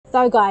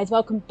So guys,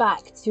 welcome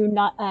back to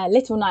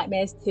Little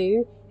Nightmares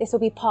 2. This will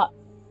be part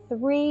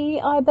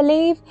 3, I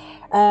believe.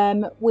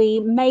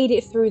 We made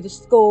it through the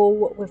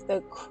school with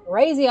the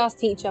crazy ass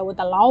teacher with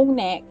the long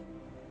neck.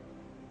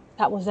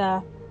 That was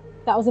a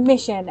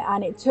mission,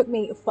 and it took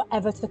me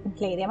forever to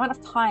complete. The amount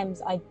of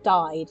times I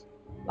died,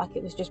 like,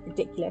 it was just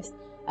ridiculous.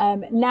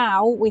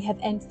 Now we have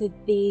entered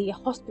the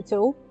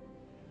hospital.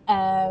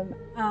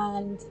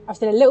 And I've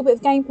seen a little bit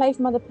of gameplay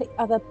from other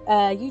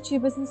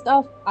YouTubers and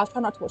stuff. I'll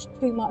try not to watch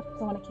too much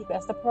because I want to keep it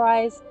a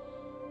surprise.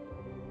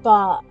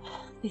 But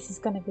this is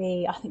going to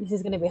be, I think this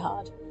is going to be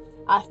hard.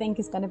 I think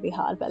it's going to be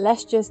hard, but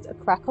let's just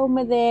crack on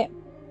with it.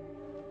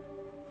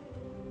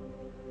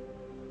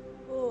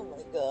 Oh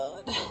my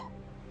god.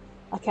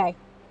 Okay,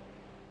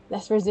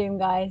 let's resume,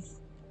 guys.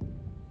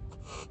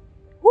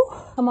 Woo.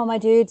 Come on, my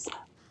dudes.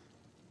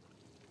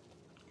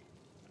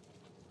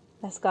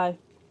 Let's go.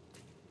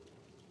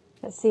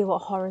 Let's see what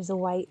horrors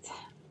await.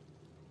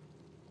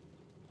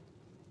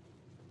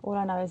 All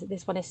I know is that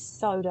this one is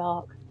so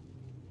dark.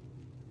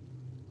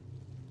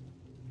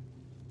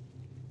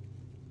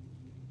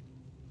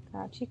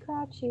 Crouchy,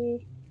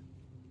 crouchy.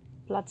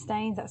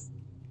 Bloodstains, that's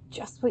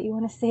just what you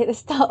want to see at the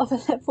start of a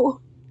level.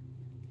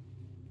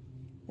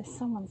 There's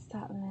someone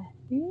sat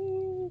there.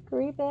 Ooh,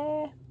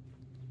 creepy.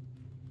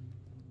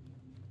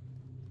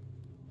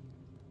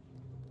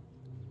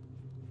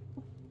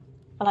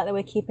 I like that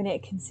we're keeping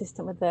it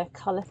consistent with the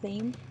colour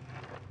theme.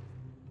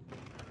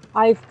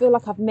 I feel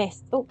like I've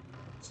missed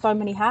so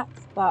many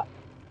hats, but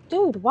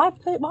dude, why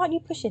aren't you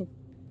pushing?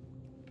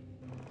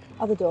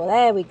 Other door,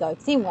 there we go.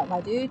 Teamwork,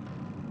 my dude.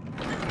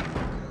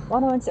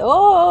 101.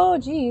 Oh,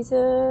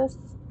 Jesus.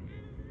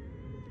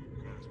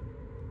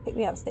 Pick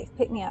me up, Sticks.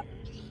 Pick me up.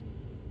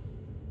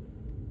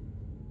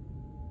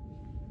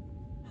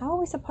 How are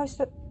we supposed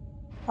to...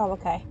 Oh,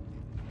 okay.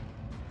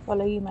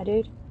 Follow you, my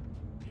dude.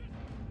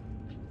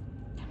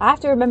 I have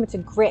to remember to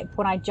grip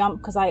when I jump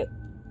because I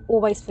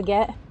always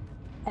forget.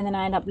 And then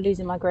I end up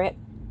losing my grip.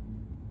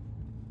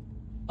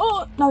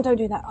 Oh, no, don't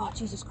do that. Oh,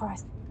 Jesus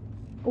Christ.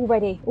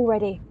 Already.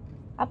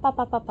 Up.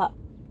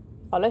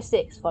 Follow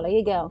Six. Follow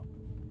your girl.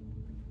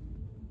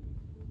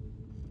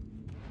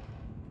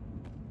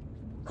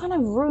 What kind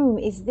of room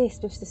is this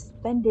with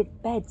suspended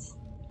beds?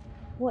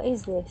 What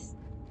is this?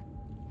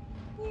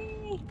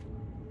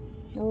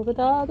 Over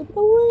the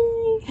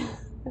way.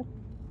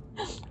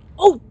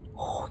 Oh,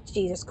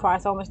 Jesus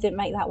Christ, I almost didn't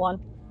make that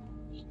one.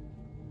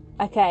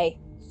 Okay,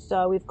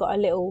 so we've got a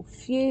little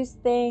fuse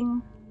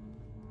thing.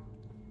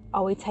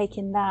 Are we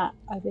taking that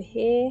over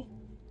here?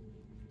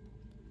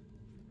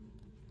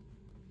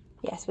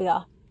 Yes, we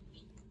are.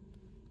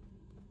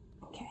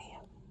 Okay.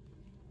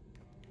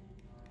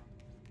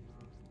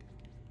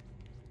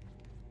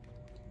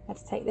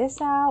 Let's take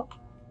this out.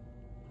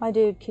 My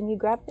dude, can you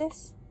grab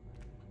this?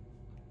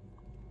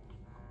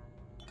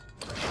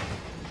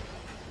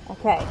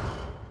 Okay.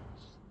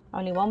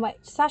 Only one way.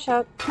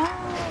 Sasha, no!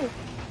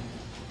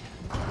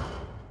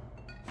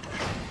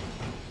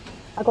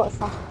 I got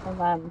Sasha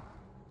from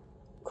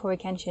Corey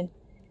Kenshin.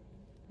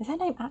 Is her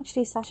name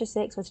actually Sasha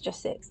Six or it's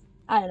just Six?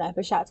 I don't know,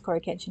 but shout out to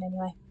Corey Kenshin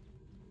anyway.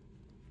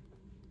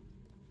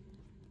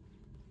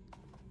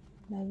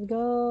 There we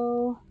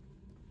go.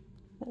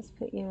 Let's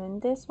put you in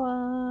this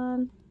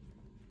one.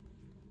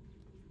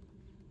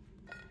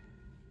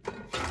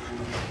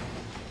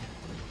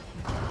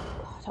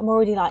 God, I'm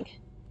already like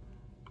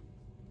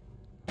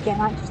getting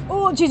anxious.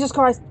 Oh, Jesus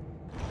Christ!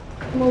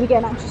 I'm already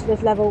getting anxious at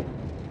this level.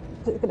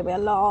 It's going to be a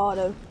lot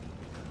of...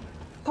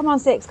 Come on,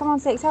 Six. Come on,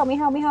 Six. Help me.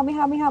 Come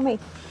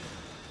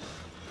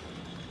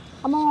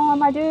on,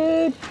 my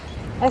dude.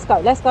 Let's go.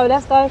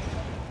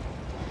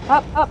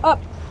 Up.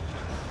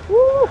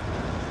 Woo!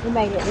 We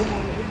made it.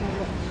 Okay.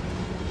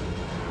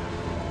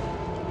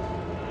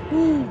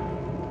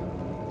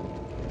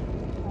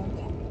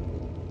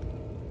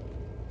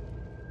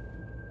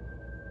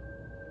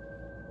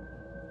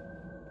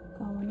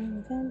 Going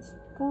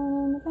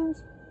in the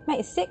fence.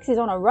 Mate, Six is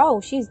on a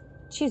roll. She's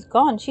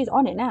gone. She's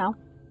on it now.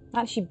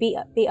 Actually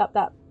beat up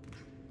that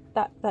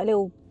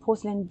little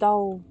porcelain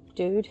doll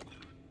dude.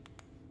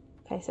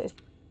 Okay, so it's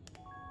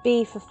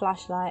B for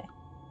flashlight.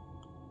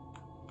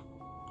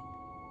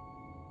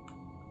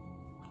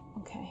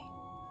 Okay.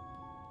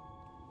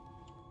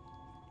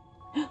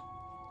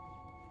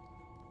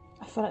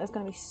 I feel like there's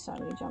gonna be so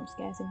many jump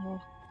scares in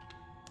here.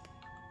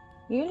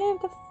 You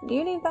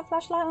leave that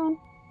flashlight on.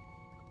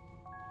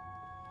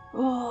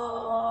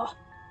 Oh,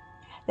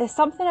 there's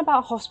something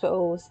about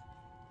hospitals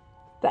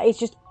that is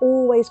just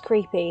always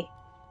creepy.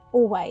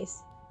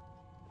 Always.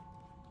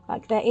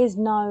 Like, there is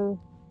no...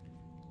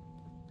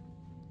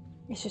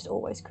 It's just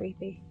always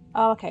creepy.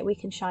 Oh, okay, we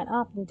can shine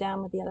up and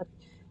down with the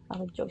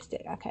other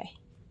joystick. Okay.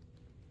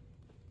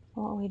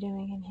 What are we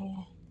doing in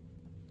here?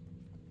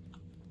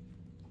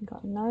 We've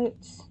got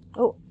notes.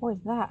 Oh, what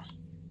is that?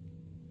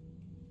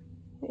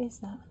 What is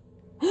that?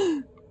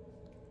 Do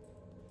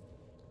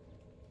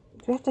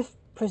we have to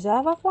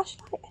preserve our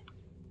flashlight?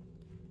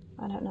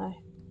 I don't know.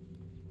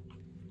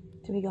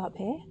 Do we go up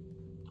here?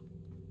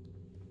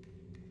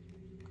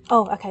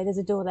 Oh, okay, there's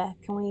a door there.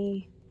 Can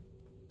we...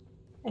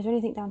 Is there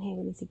anything down here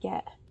we need to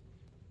get?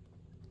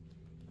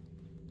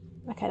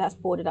 Okay, that's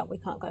boarded up. We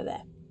can't go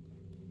there.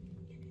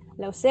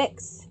 Level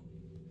 6.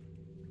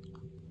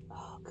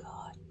 Oh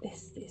god,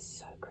 this is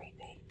so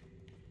creepy.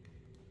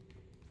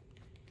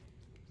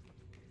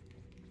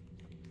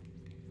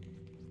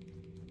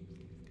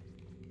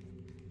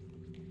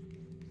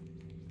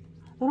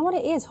 I don't know what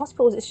it is.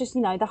 Hospitals, it's just,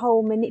 you know, the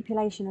whole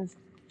manipulation of...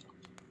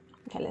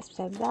 Okay, let's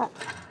save that.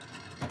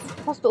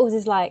 Hospitals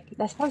is like,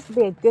 they're supposed to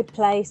be a good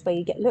place where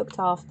you get looked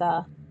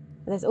after.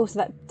 But there's also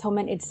that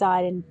tormented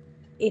side in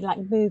like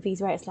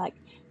movies where it's like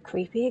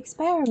creepy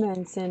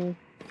experiments and...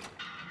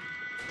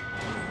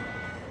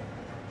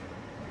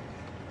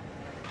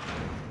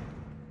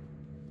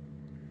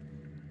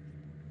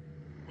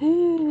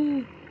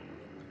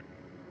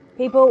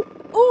 People...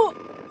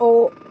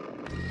 Oh!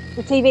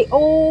 The TV.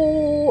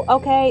 Oh,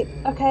 okay,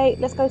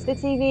 let's go to the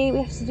TV. We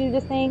have to do the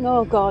thing.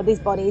 Oh god,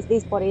 these bodies. Are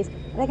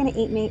they gonna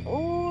eat me?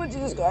 Oh,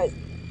 Jesus Christ.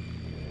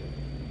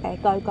 Okay,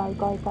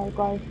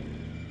 go.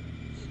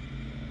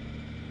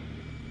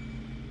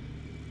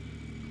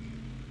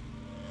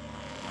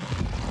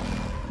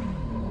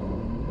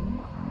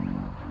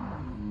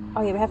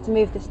 Oh yeah, we have to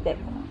move the stick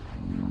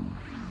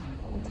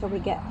until we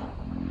get...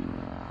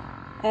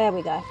 There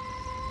we go.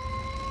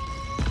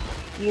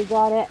 You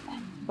got it.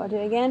 Gotta do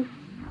it again.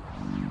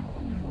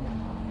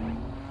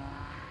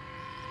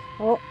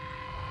 Oh,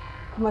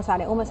 almost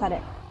had it.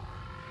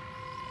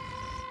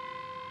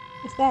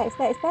 It's there.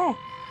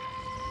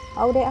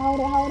 Hold it. Okay.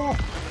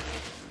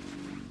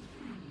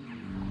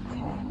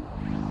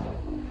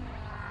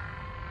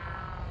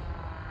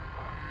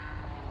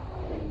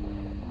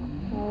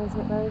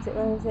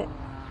 Where is it?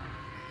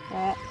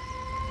 There.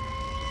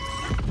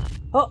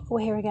 Oh, we're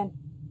here again.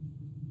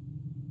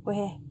 We're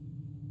here.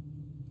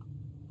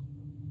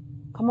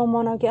 Come on,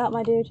 Mono, get up,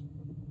 my dude.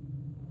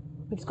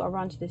 We just gotta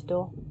run to this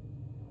door.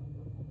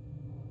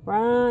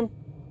 Run.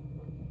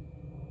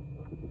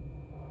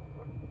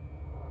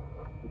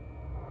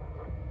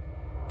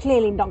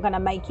 Clearly not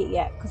gonna make it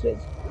yet because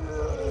we've...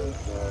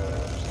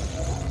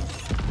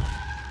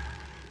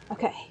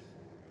 Okay.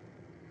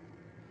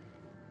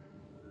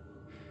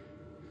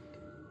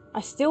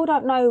 I still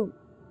don't know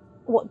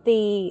what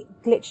the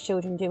glitch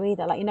children do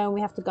either. Like, you know, we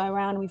have to go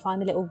around and we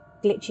find the little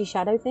glitchy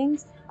shadow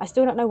things. I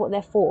still don't know what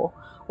they're for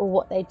or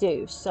what they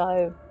do.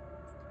 So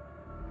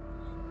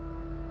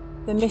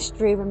the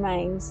mystery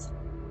remains.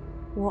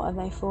 What are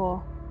they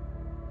for?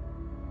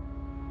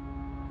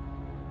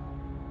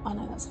 Oh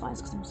no, that's fine,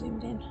 it's because I'm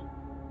zoomed in.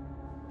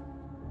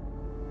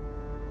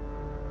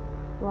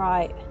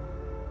 Right.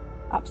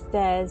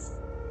 Upstairs.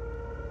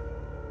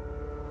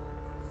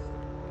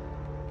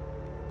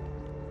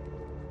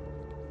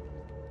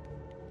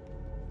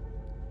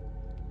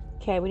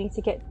 Okay, we need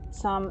to get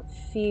some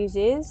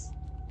fuses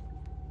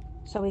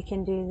so we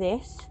can do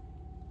this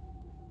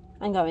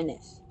and go in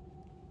this.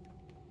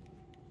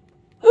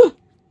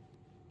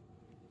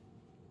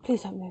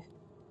 Please don't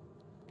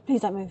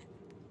move.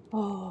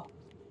 Oh.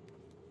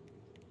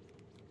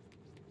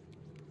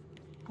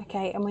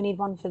 Okay, and we need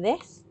one for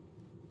this.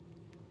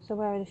 So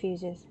where are the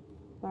fuses?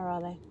 Where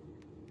are they?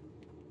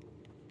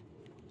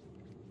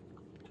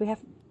 Do we have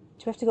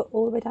to go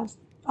all the way down?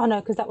 Oh no,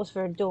 because that was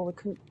for a door. We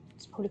couldn't.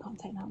 Probably can't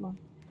take that one.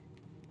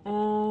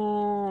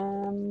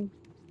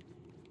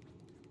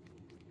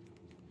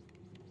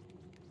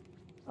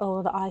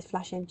 Oh, the eyes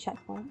flashing.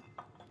 Checkpoint.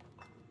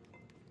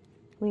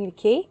 We need a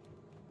key.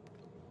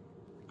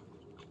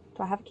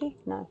 Do I have a key?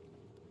 No.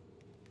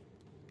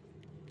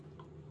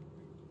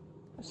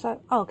 So,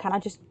 oh, can I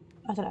just...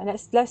 I don't know.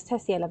 Let's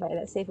test the elevator.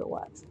 Let's see if it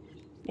works.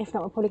 If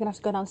not, we're probably gonna have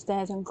to go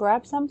downstairs and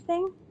grab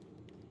something.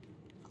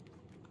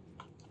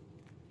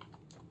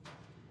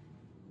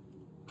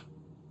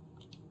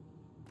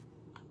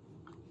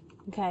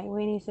 Okay,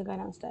 we need to go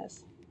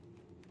downstairs.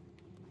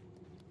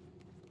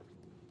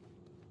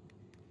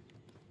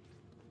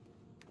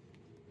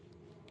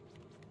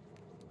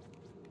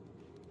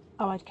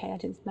 Oh, okay, I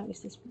didn't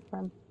notice this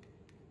room.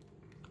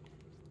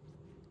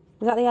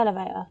 Is that the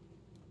elevator?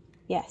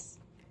 Yes.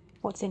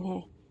 What's in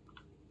here?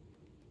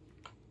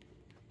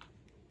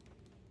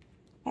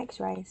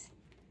 X-rays.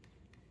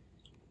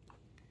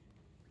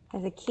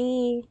 There's a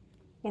key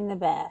in the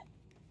bear.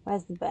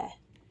 Where's the bear?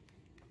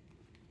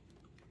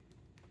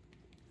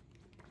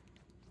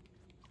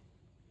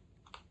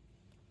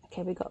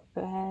 Okay, we got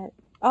bear.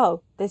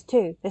 Oh, there's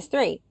two. There's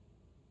three.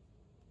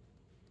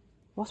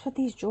 What's with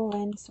these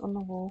drawings on the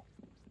wall?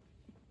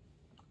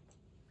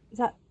 Is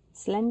that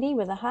Slendy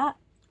with a hat?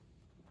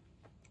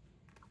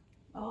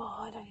 Oh,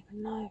 I don't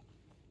even know.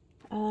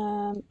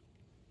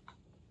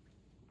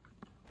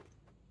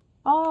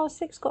 Oh,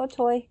 Six got a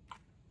toy.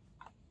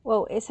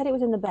 Well, it said it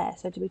was in the bear,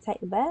 so do we take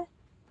the bear?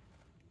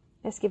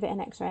 Let's give it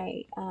an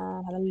X-ray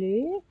and have a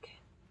look.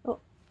 Oh,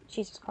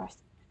 Jesus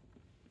Christ.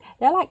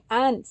 They're like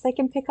ants. They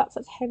can pick up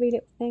such heavy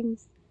little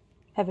things.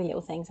 Heavy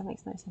little things, that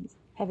makes no sense.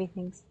 Heavy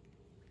things.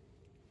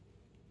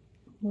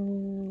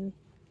 Bloop.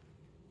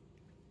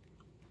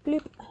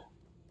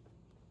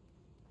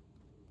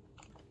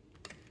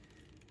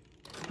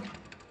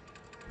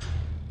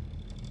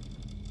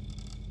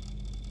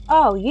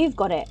 Oh, you've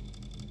got it.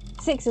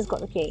 6 has got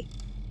the key.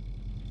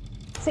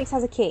 6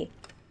 has a key.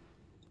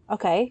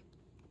 Okay.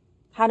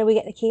 How do we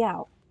get the key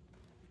out?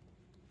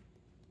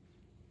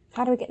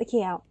 How do we get the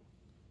key out?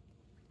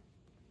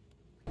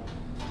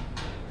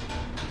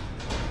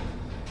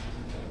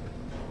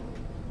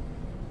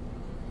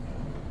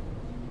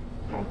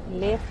 Okay,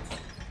 lift.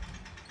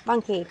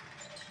 Monkey.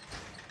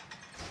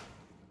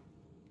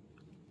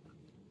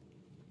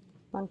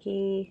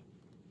 Monkey.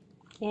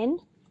 In?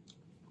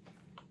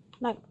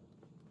 No.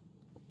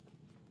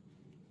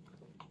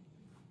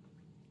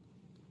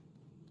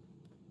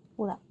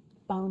 All that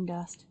bone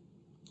dust.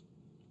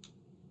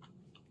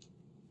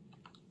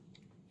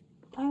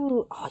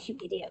 Oh, oh, you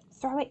idiot.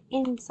 Throw it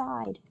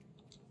inside.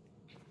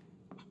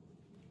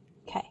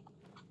 Okay.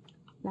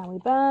 Now we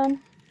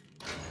burn.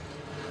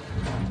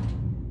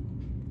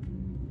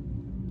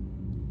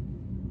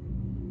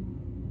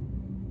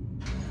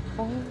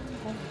 Oh,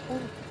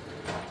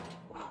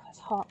 that's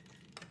hot.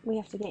 We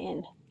have to get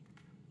in.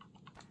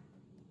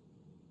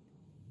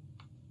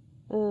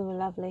 Oh,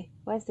 lovely.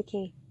 Where's the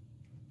key?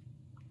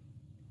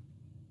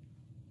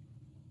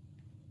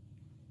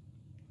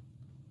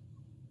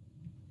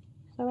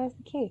 So where's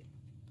the key?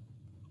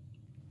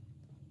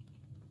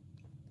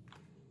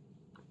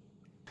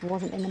 It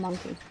wasn't in the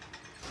monkey.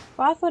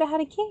 But I thought it had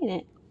a key in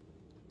it.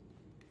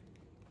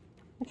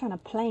 They're trying to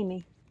play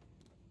me.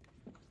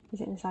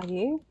 Is it inside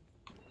you?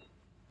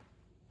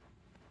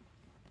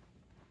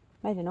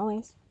 Made a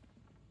noise.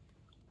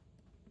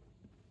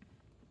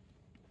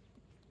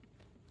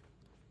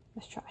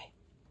 Let's try.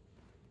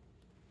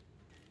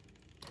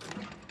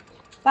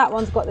 That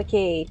one's got the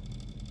key.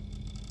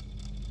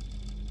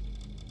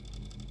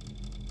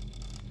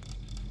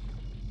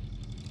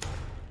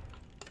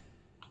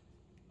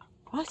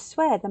 I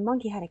swear the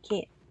monkey had a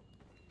key.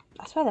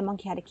 I swear the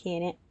monkey had a key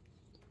in it.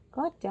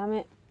 God damn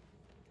it.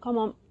 Come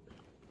on.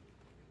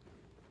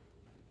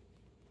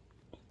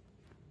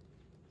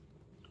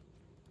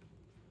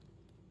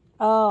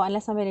 Oh,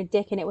 unless I'm being a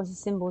dick and it was the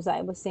symbols that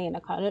it was seeing.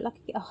 It kind of looked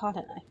like a key. Oh, I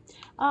don't know.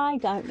 I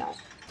don't know.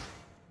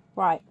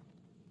 Right.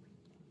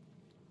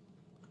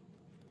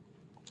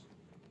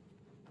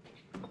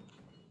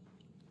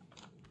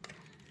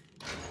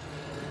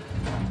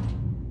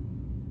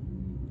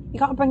 You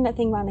can't bring that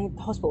thing around the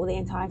hospital the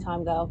entire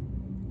time, girl.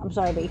 I'm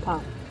sorry, but you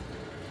can't.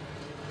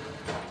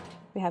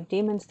 We have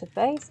demons to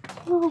face.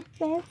 Oh,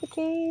 there's the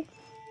key.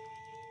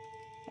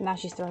 And now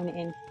she's throwing it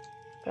in.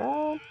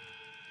 Girl.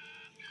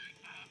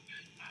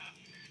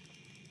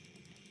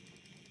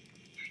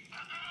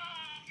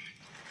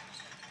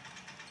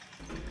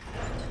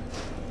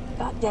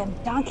 Goddamn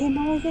donkey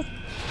noises.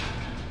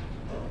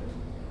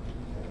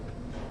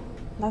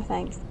 No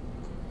thanks.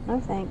 No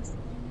thanks.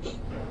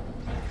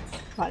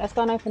 Right, let's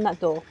go and open that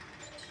door.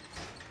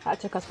 That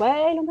took us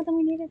way longer than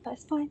we needed, but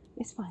it's fine.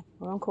 It's fine.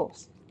 We're on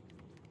course.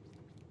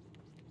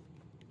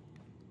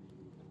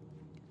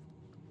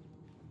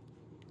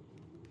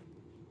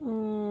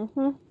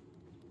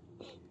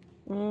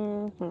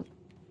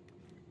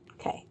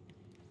 Okay.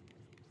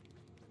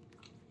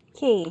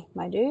 Key,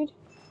 my dude.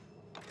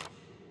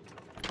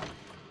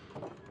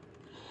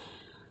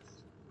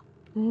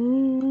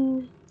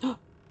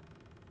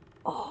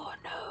 Oh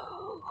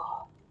no.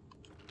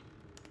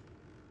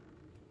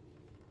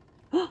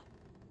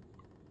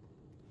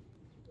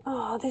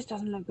 Oh, this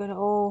doesn't look good at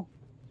all.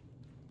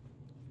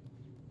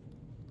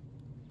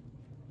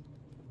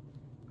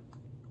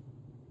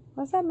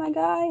 What's that, my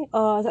guy?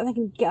 Oh, is that they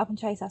can get up and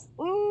chase us?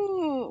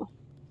 Ooh.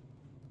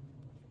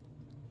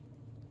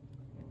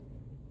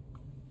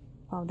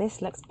 Oh,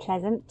 this looks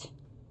pleasant.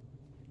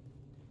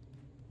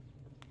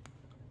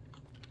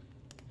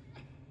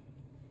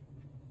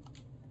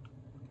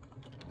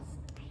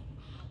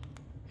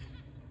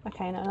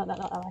 Okay, no, not that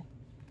way.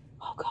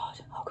 Oh god,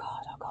 oh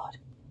god, oh god.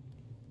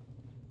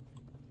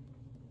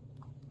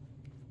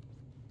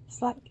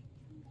 It's like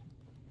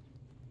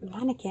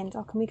mannequins.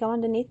 Oh, can we go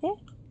underneath it?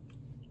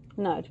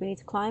 No, do we need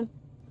to climb?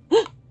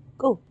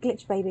 Oh,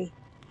 glitch baby.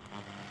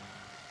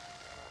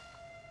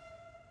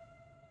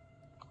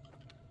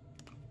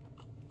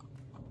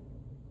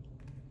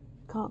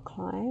 Can't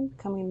climb.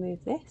 Can we move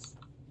this?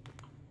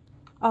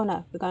 Oh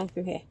no, we're going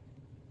through here.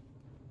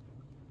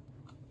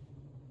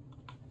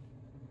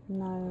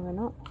 No, we're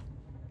not.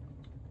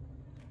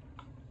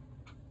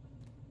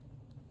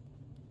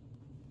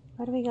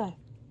 Where do we go?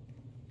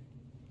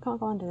 Can't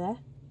go under there.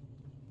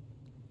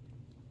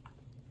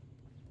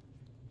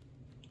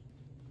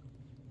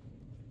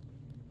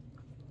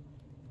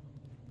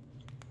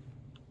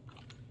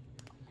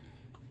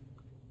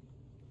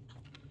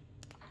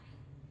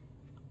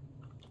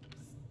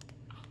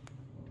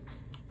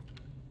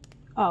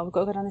 Oh, we've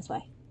got to go down this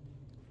way.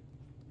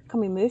 Can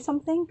we move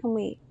something? Can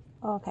we...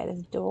 Oh, okay, there's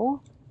a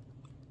door.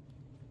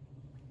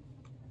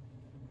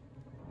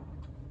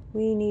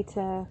 We need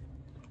to...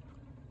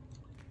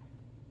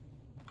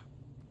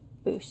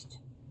 boost.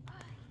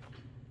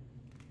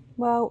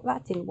 Well,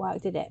 that didn't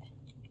work, did it?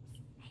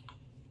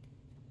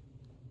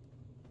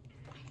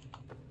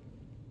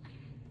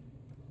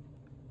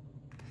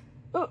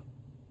 Oh,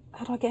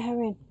 how do I get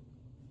her in?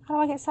 How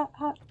do I get sat?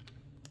 How...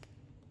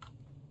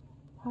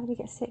 How do we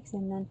get 6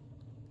 in then?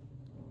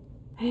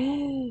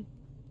 No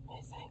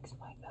thanks,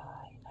 my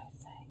guy. No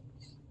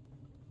thanks.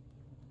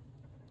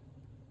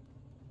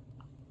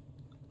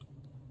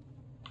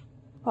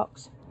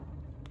 Box.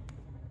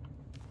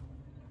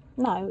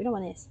 No, we don't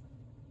want this.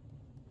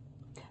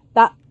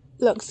 That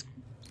looks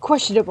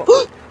questionable.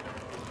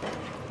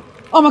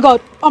 Oh my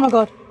god! Oh my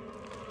god!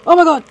 Oh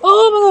my god!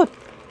 Oh my god!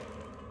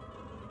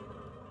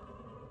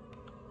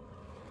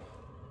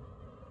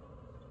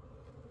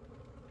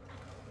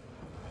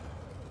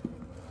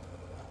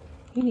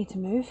 You need to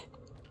move.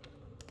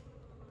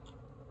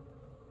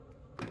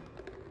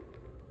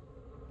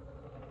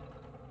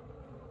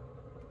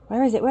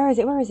 Where is it? Where is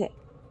it? Where is it?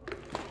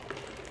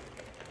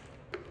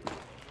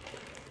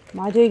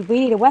 My dude, we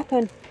need a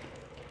weapon.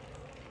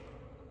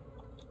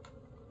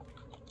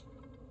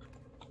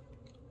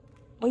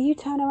 Will you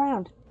turn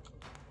around?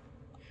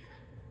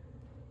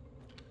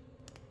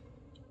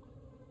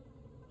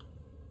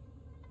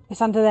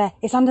 It's under there.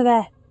 It's under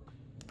there.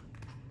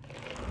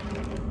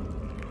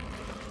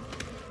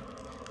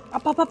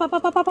 Up, up, up, up,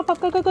 up, up, up, up, up,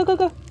 go, go, go, go,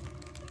 go.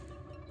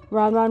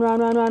 Run, run, run,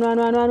 run, run, run,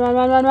 run, run, run,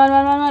 run, run, run,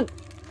 run, run, run.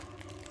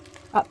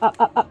 Up, up,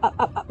 up, up, up,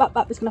 up, up, up,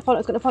 up. It's gonna follow,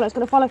 it's gonna follow, it's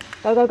gonna follow.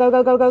 Go, go, go,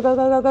 go, go, go, go,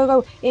 go, go,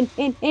 go, go. In.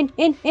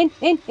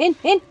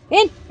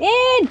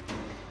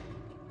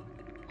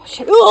 Oh,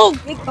 shit.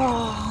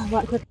 Oh,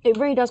 right, good. It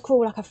really does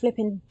crawl like a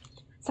flipping,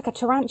 it's like a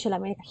tarantula. I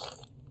mean,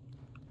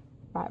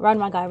 right, run,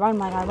 my guy, run,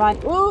 my guy, run.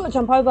 Oh,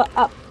 jump over,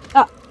 up,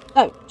 up.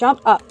 No,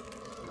 jump, up.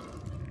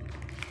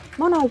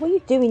 Mono, what are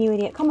you doing, you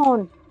idiot? Come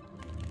on.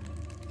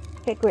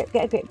 Get a grip,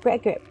 get a grip, get a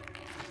grip.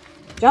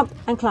 Jump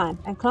and climb,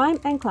 and climb,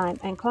 and climb,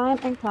 and climb,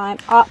 and climb,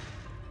 up.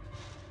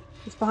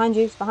 It's behind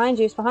you, it's behind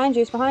you, it's behind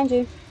you, it's behind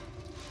you.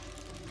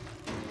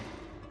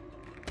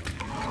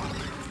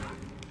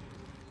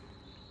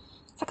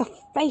 It's like a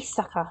face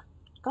sucker.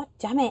 God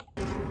damn it.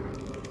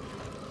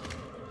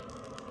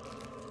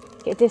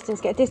 Get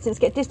distance, get distance,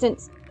 get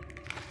distance.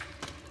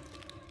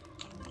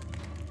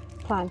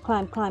 Climb,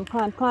 climb, climb,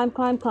 climb, climb,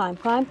 climb, climb,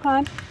 climb,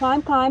 climb,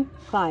 climb, climb,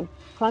 climb,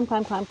 climb,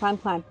 climb, climb, climb,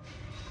 climb.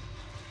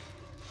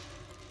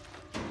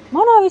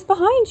 Mono, it's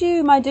behind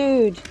you, my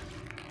dude.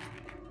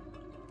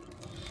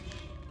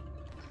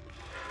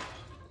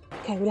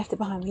 Okay, we left it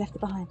behind, we left it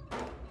behind.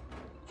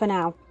 For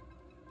now.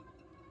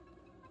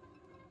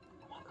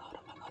 Oh my god,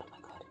 oh my god, oh my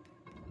god.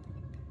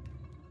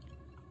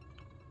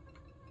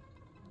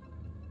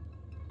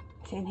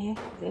 Is it in here?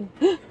 Is it in?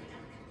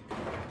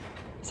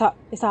 It's up,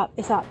 it's up,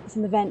 it's up. It's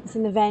in the vent, it's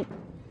in the vent.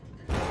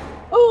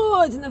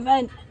 Oh, it's in the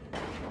vent.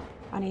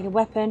 I need a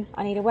weapon,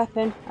 I need a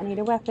weapon, I need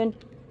a weapon.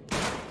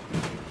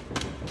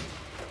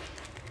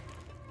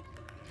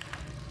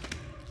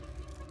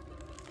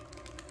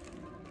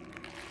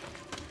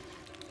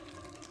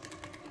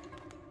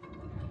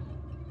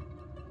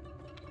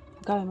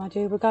 We're going, my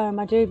dude, we're going,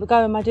 my dude, we're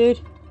going, my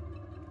dude.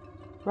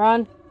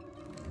 Run.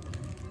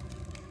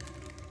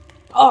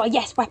 Oh,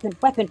 yes, weapon,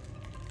 weapon.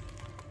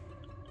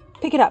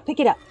 Pick it up, pick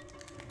it up.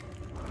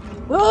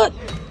 Oh,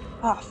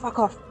 fuck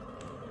off.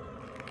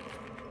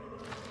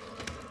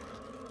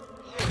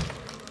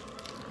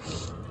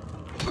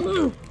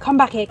 Come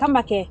back here, come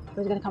back here.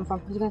 Where's it gonna come from?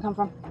 Where's it gonna come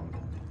from?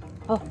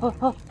 Oh, oh,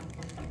 oh.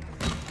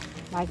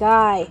 My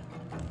guy.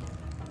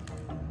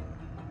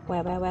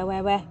 Where?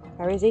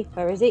 Where is he?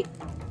 Where is he?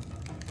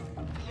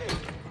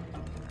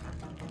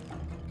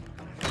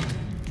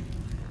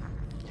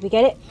 Did we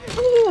get it?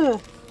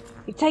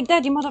 You take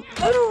that, you mother...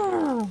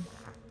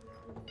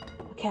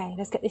 Okay,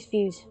 let's get this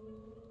fuse.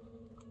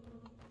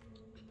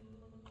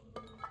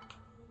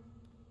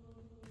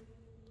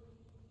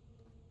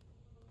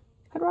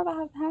 I'd rather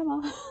have the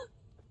hammer.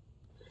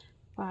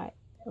 Right,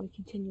 are we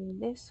continuing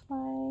this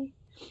way?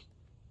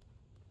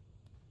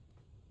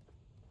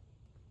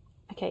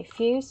 Okay,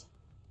 fuse.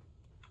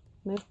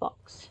 Move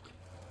box.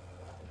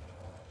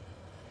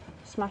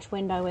 Smash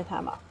window with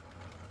hammer.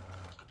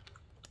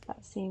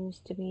 That seems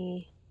to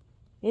be...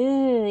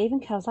 Ew, even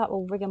kills that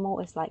all rigor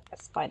mortis like a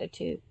spider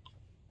too.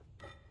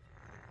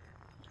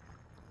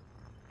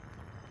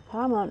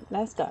 Come on,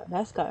 let's go,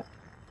 let's go.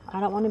 I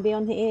don't want to be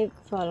on here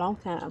for a long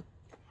time.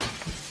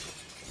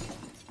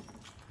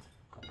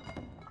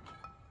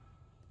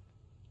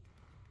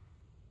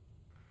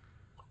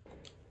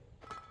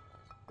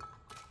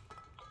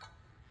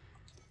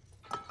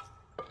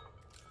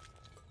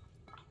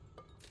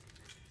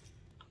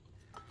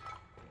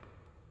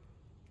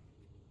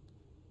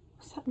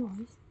 What's that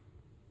noise?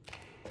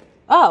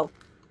 Oh,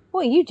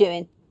 what are you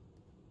doing?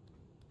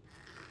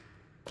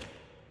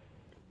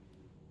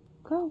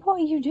 Girl,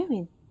 what are you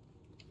doing?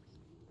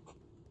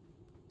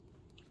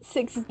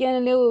 6 is getting a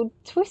little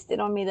twisted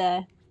on me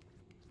there.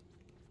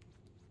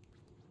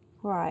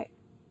 Right.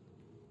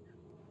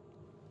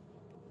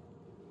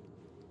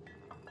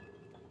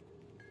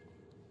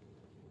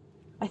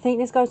 I think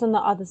this goes on the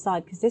other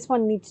side because this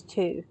one needs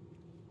 2.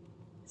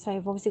 So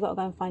we've obviously got to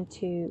go and find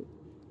 2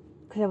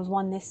 because there was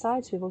 1 this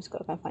side, so we've also got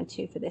to go and find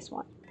 2 for this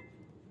one.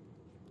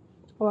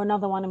 Or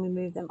another one and we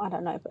move them. I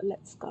don't know, but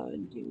let's go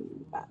and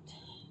do that.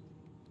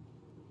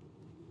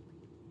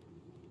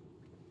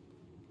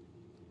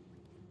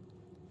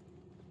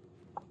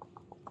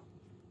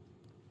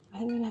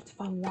 think we're gonna have to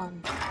find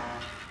one,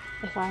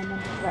 if I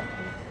remember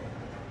correctly.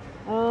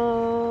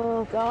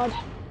 Oh god.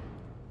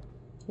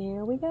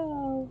 Here we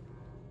go.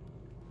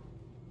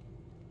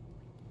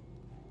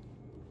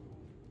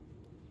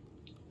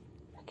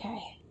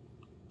 Okay.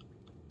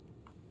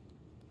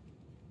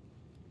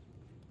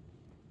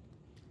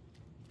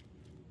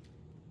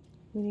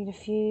 We need a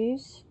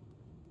fuse.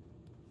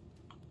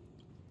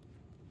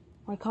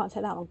 I can't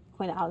take that one,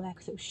 point it out there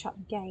because it will shut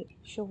the gate,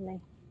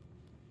 surely.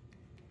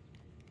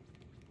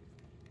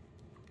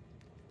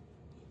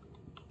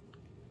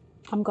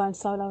 I'm going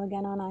solo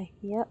again, aren't I?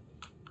 Yep.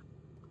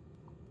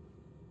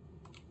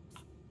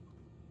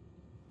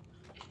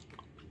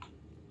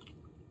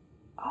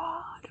 Oh,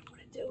 I don't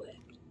want to do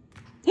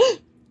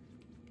it.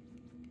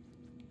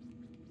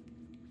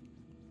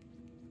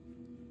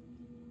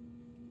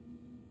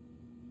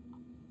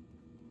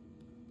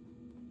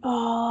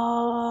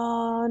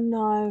 Oh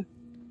no.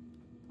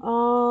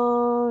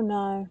 Oh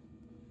no.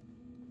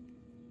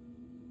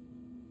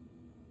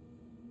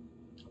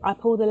 I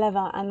pull the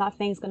lever and that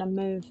thing's gonna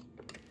move.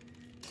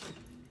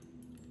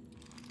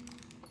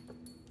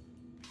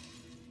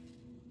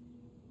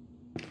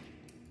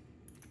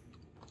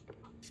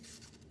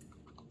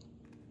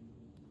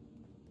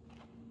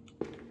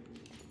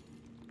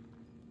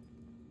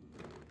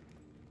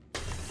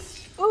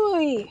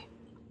 Ooh.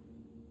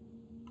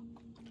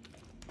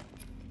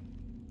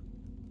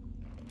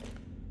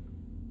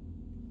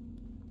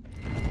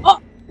 Oh!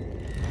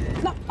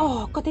 No.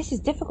 Oh god, this is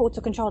difficult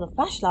to control the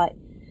flashlight.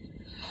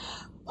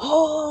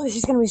 Oh, this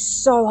is going to be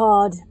so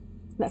hard.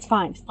 That's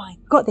fine, it's fine.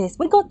 Got this,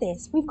 we got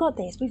this, we've got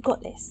this, we've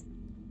got this.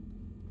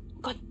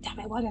 God damn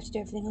it, why do I have to do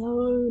everything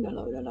alone,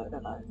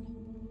 alone?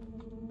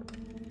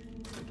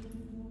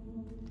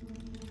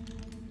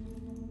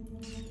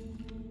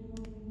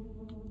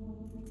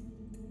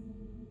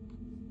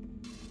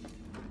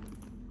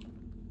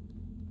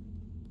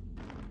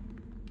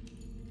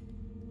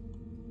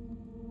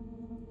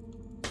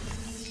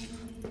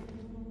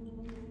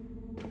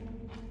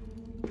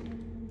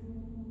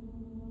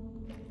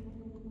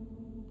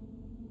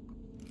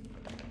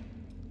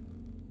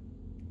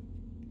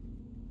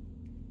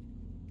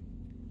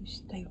 You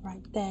stay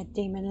right there,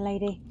 demon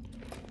lady.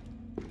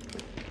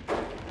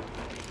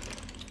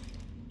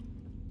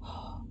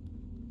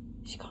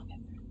 She can't get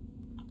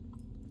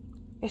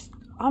through.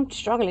 I'm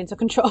struggling to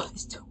control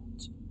this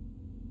torch.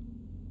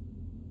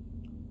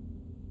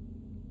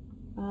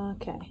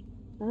 Okay.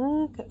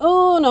 Okay.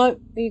 Oh no!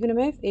 Are you gonna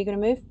move? Are you gonna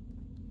move?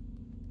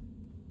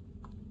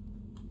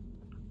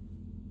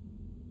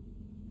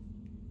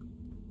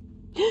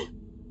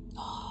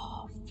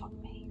 Oh, fuck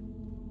me.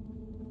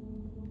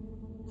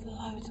 There's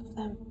loads of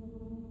them.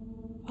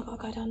 I've got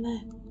to go down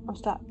there. I'm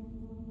stuck.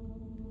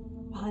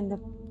 Behind the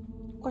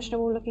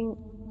questionable looking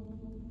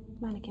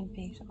mannequin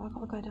piece. I've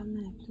got to go down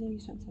there.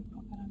 Please don't say I've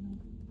got to go down there.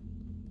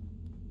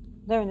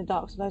 They're in the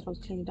dark, so those ones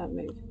clearly don't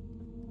move.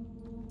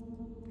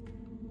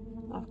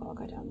 I've got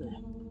to go down there.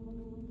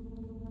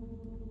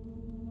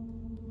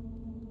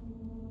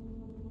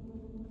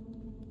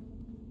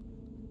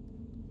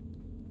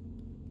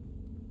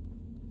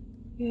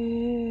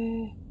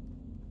 Yeah.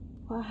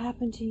 What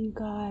happened to you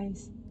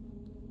guys?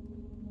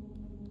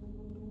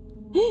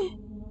 Yeah.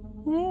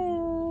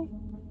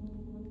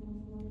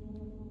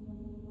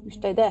 You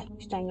stay there.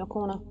 You stay in your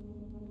corner.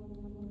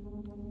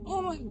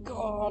 Oh my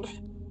god.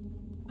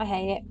 I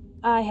hate it.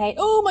 I hate.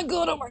 Oh my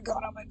god, oh my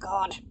god, oh my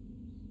god.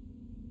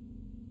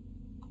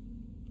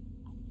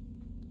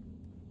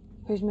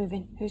 Who's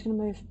moving? Who's gonna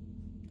move?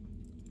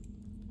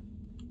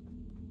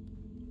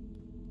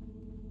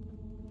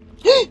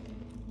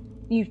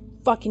 You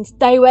fucking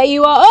stay where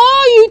you are.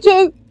 Oh, you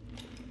two!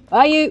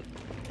 Are you?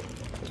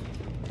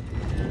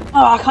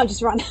 Oh, I can't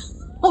just run.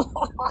 Oh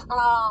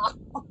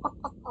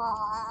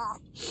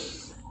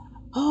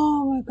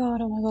my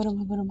god, oh my god, oh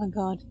my god, oh my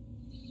god.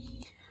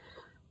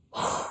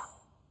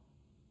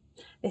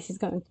 This is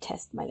going to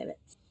test my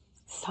limits.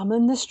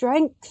 Summon the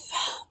strength.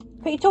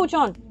 Put your torch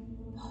on.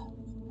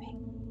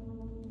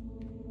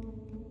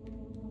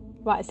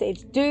 Right, so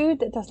it's dude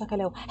that does like a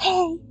little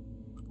hey,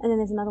 and then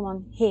there's another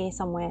one here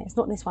somewhere. It's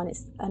not this one,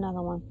 it's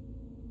another one.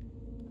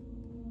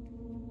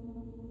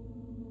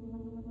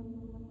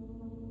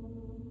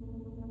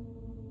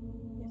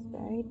 It's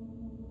very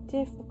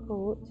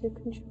difficult to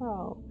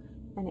control,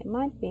 and it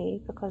might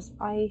be because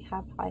I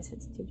have high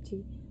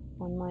sensitivity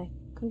on my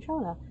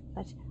controller,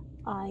 but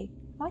I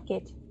like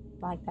it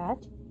like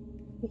that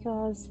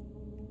because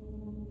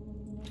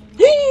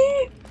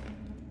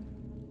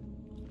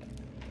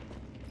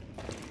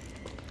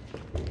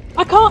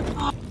I can't.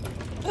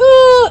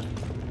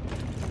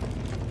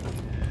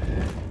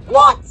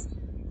 What?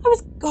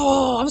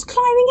 I was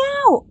climbing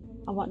out.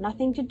 I want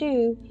nothing to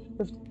do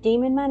with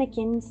demon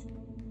mannequins.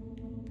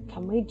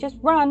 Can we just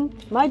run?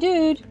 My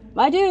dude,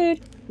 my dude,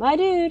 my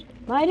dude,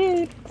 my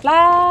dude.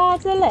 Fly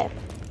to the left.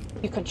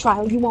 You can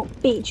try, you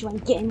won't beat, you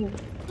ain't getting me.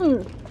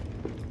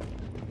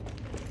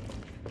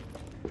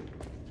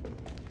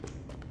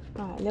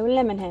 Alright, little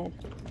lemon head.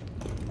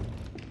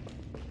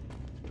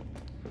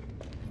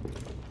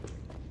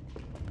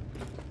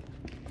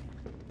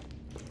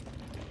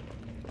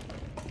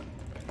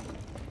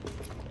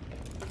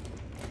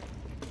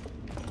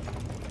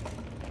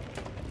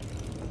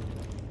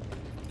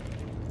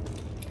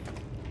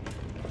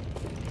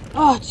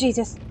 Oh,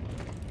 Jesus.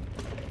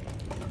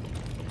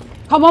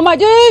 Come on, my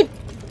dude.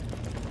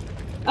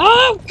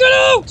 Oh, get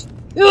out.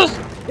 Yes,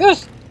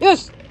 yes,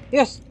 yes,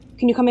 yes.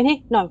 Can you come in here?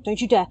 No,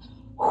 don't you dare.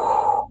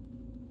 Oh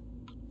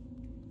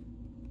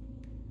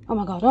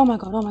my God, oh my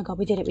God, oh my God.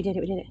 We did it, we did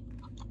it, we did it.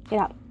 Get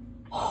out.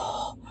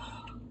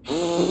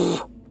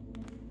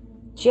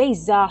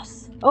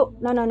 Jesus. Oh,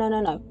 no, no, no,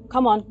 no, no.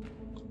 Come on.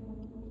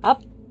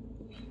 Up.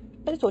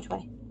 Put the torch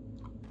away.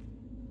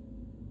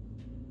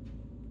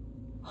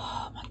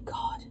 Oh my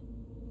God.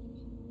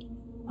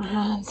 My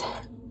hands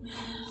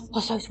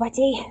are so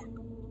sweaty.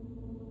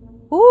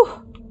 Ooh.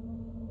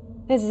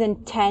 This is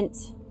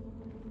intense.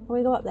 Can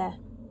we go up there?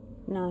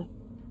 No.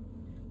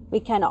 We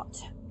cannot.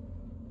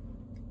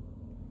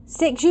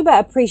 Six, you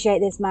better appreciate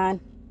this, man.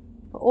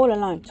 We're all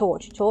alone.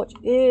 Torch, torch.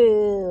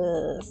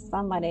 Ew.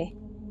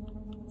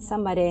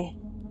 Somebody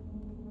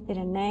did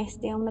a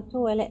nasty on the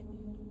toilet.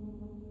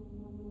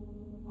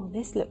 Oh,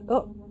 this look.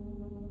 Oh,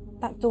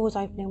 that door's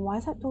opening. Why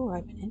is that door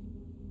opening?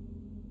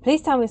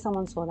 Please tell me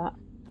someone saw that.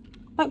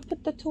 Don't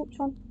put the torch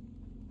on.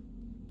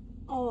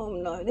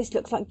 Oh no, this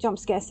looks like jump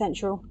scare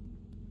central.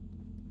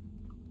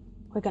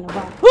 We're gonna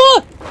run.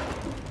 Oh!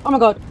 Oh my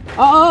God.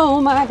 Oh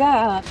my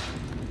God.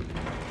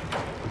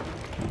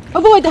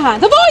 Avoid the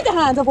hands, avoid the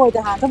hands, avoid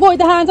the hands, avoid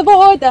the hands,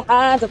 avoid the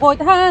hands, avoid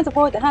the hands,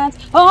 avoid the hands.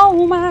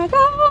 Oh my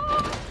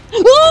God.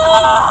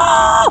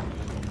 Ah!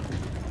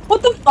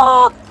 What the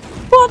fuck?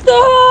 What the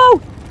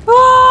hell?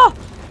 Ah!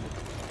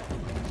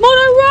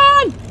 Mono,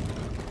 run!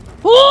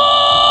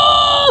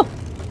 Oh!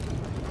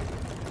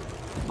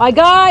 My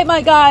guy,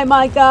 my guy,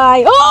 my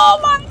guy. Oh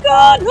my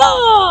God!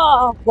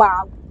 Oh!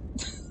 Wow.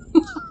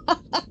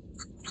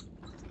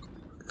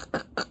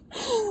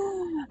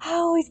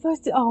 How are we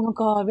supposed to? Oh my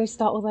God, we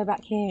start all the way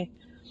back here.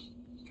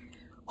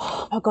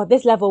 Oh my God,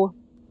 this level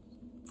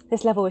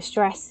is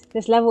stress.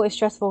 This level is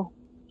stressful.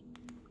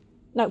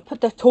 No,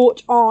 put the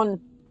torch on.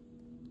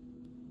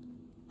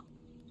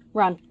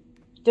 Run.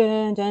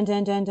 Dun, dun,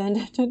 dun, dun, dun,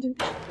 dun, dun.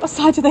 What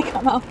side do they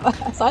come out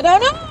first? I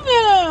don't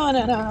know. I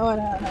don't know.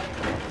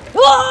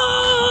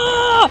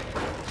 Ah!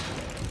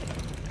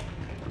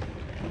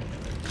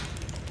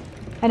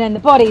 And then the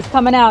body's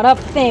coming out up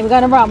the thing. We're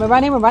gonna run. We're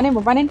running. Oh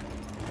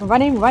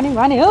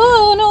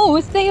no,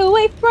 stay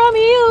away from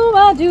you,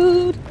 my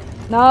dude.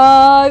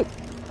 No.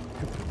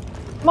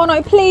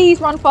 Mono, please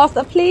run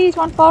faster. Please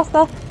run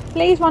faster.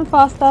 Please run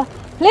faster.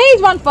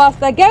 Please run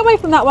faster. Get away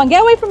from that one.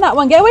 Get away from that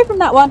one. Get away from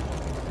that one.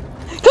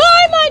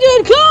 Climb, my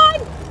dude,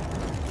 climb!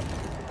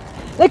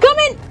 They're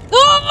coming!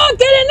 Oh,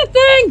 get in the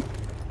thing!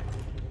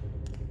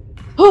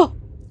 Oh,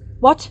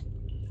 what?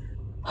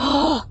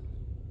 Oh.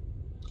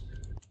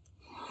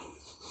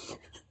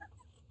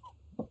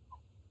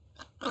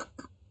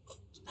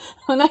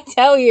 When I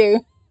tell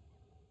you,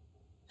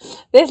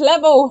 this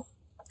level.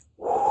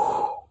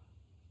 Oh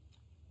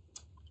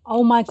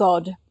my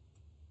God.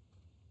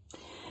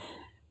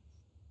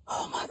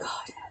 Oh my God.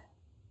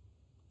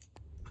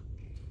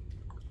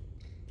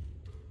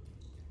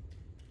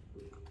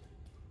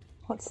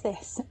 What's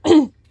this?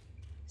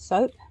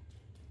 Soap?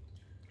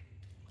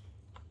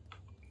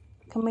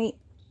 Can we?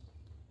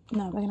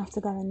 No, we're gonna have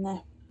to go in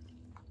there.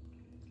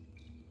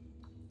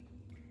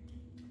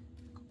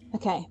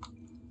 Okay,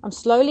 I'm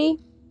slowly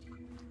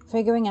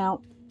figuring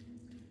out.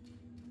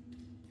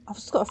 I've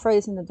just got to throw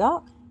this in the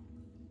dark.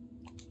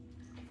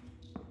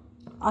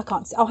 I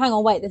can't see. Oh, hang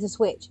on, wait, there's a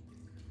switch.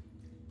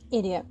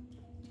 Idiot.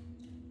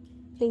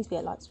 Please be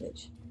a light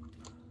switch.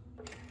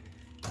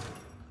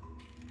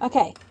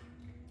 Okay.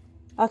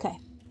 Okay.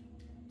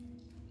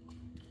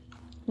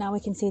 Now we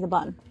can see the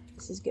button.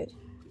 This is good.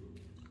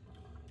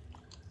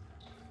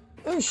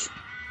 Oosh.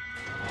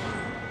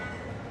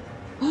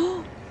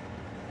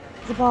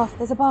 There's a bath.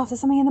 There's a bath.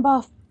 There's something in the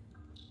bath.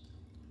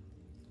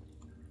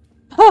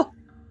 Oh!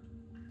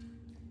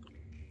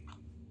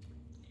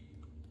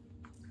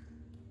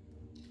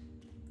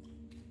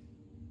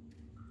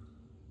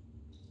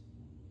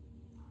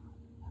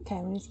 Okay,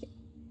 we need to get...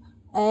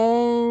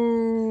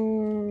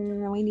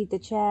 we need the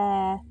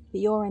chair.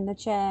 But you're in the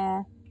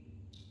chair.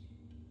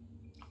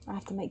 I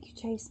have to make you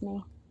chase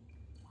me.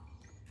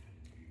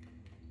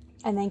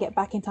 And then get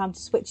back in time to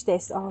switch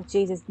this. Oh,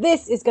 Jesus.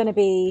 This is going to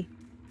be...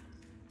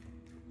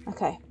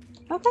 Okay.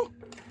 Okay.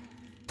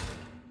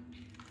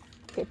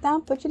 Get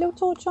down. Put your little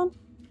torch on.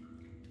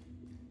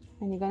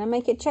 And you're going to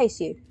make it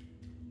chase you.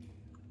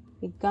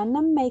 You're going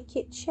to make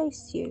it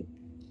chase you.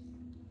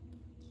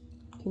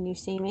 Can you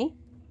see me?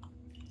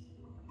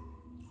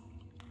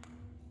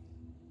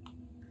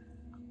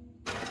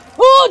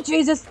 Oh,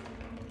 Jesus.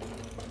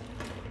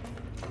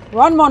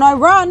 Run, Mono,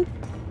 run.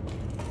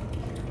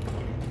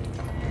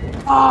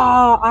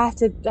 Ah, I have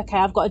to... Okay,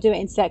 I've got to do it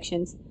in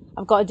sections.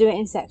 I've got to do it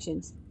in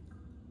sections.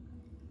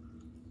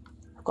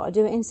 I've got to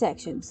do it in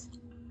sections.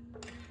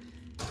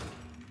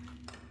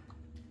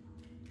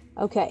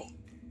 Okay.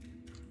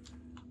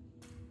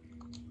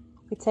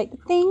 We take the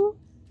thing.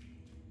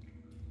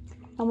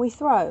 And we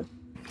throw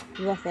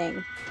the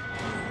thing.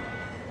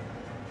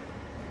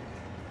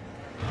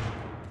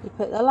 You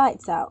put the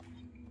lights out.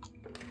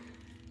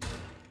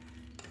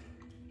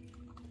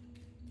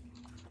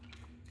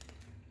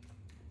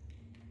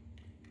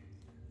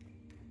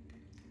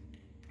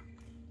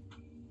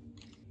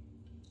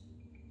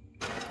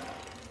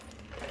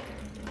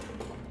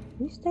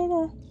 You stay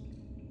there.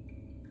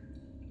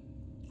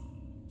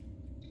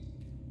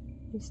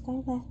 You stay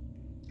there.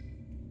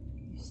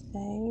 You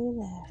stay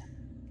there.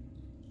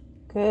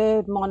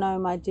 Good, Mono,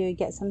 my dude.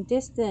 Get some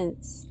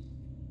distance.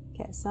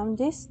 Get some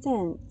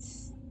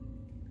distance.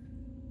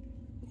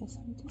 Get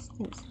some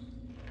distance.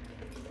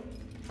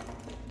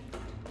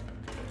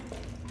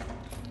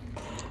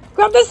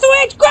 Grab the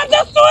switch! Grab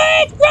the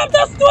switch! Grab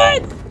the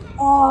switch!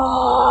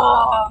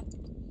 Oh!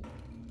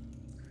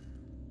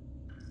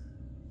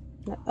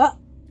 No.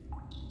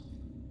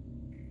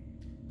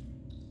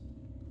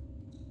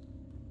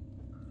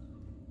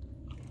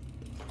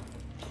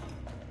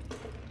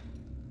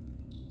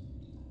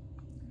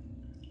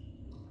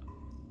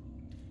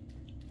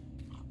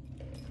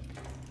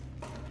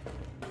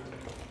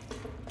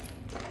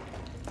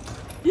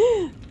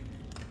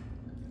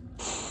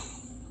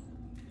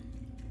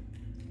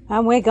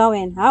 And we're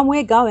going, and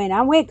we're going,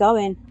 and we're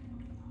going.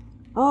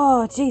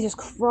 Oh, Jesus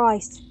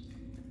Christ.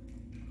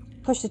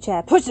 Push the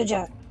chair, push the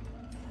chair.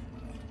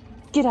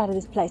 Get out of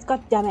this place.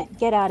 God damn it.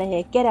 Get out of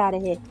here. Get out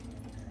of here.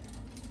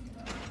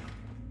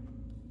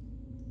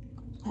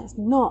 That's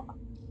not.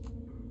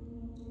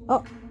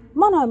 Oh,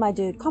 Mono, my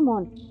dude. Come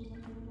on.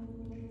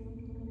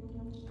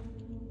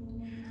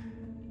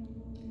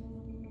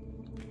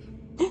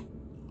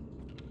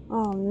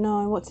 Oh,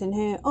 no. What's in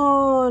here?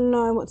 Oh,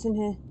 no. What's in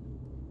here?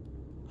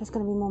 There's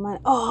going to be more man.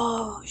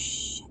 Oh,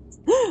 shit.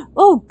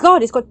 Oh,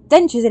 God. It's got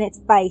dentures in its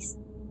face.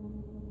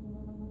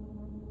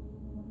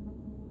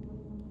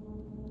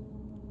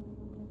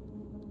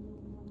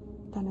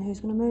 Don't know who's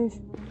going to move.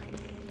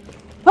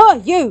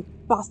 Oh, you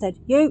bastard.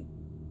 You.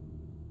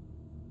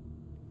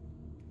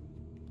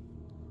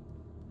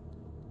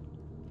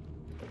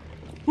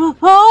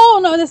 Oh,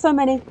 no. There's so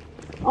many.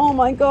 Oh,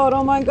 my God.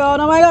 Oh, my God.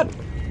 Oh, my God.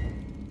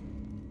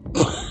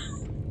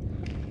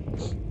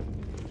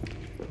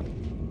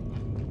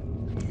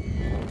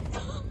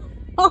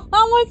 How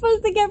am I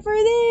supposed to get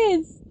through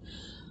this?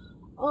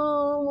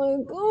 Oh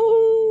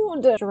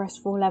my God.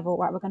 Stressful level.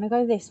 Right, we're going to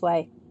go this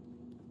way.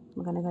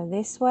 We're going to go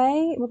this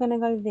way. We're going to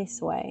go this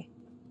way.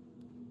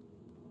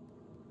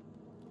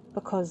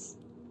 Because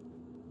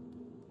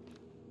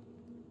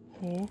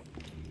here.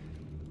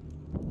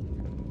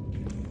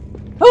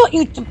 Oh,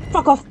 you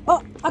fuck off.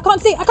 Oh, I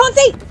can't see. I can't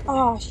see.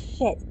 Oh,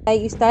 shit. Hey,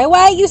 you stay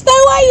away. You stay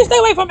away. You stay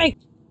away from me.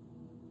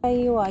 There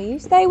you are. You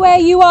stay where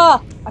you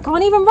are. I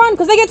can't even run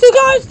because they get too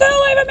close. Stay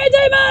away from me,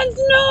 demons.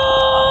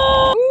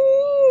 No.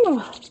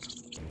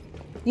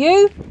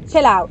 You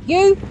chill out.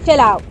 You chill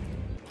out.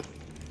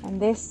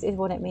 And this is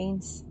what it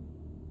means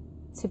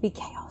to be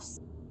chaos.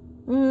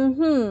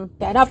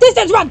 Get enough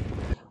distance, run!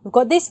 We've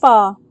got this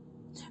far.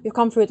 We've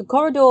come through the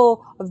corridor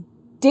of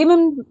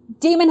demon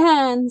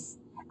hands,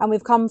 and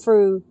we've come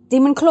through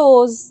demon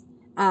claws,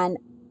 and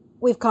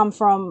we've come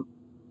from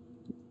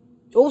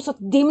all sorts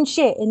of demon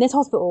shit in this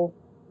hospital.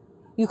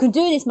 You can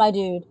do this, my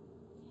dude.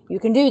 You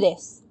can do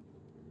this.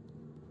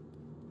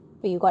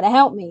 But you gotta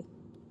help me.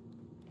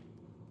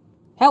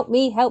 Help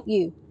me, help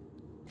you.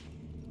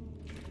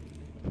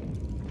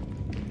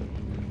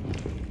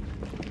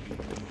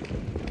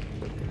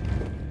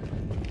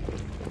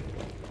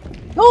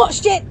 Oh,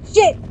 shit,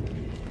 shit,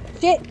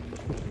 shit.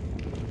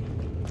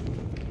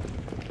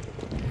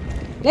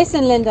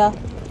 Listen, Linda.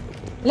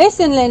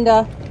 Listen,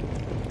 Linda.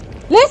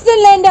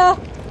 Listen, Linda.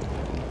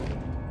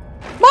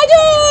 My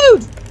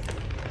dude!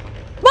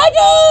 My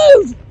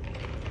dude!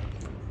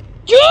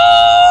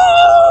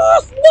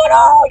 Yes!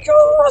 What?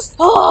 Yes!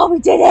 Oh, we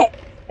did it.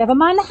 Never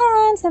mind the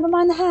hands. Never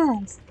mind the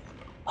hands.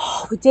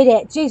 Oh, we did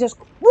it. Jesus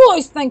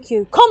Christ, thank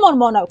you. Come on,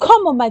 Mono.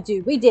 Come on, my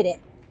dude. We did it.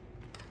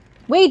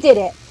 We did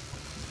it.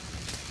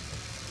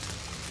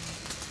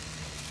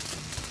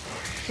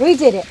 We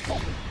did it.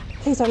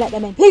 Please don't let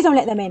them in. Please don't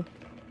let them in.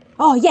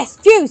 Oh, yes.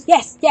 Fuse.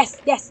 Yes, yes,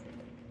 yes.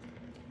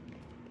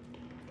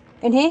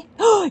 In here?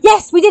 Oh,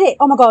 yes, we did it.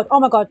 Oh, my God. Oh,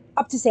 my God.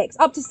 Up to 6.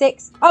 Up to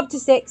 6. Up to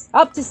 6.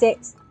 Up to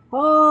 6.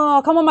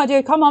 Oh, come on, my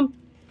dude. Come on.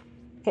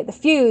 Get the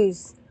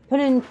fuse. Put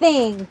in the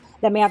thing.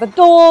 Let me out the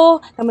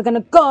door. Then we're going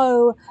to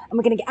go. And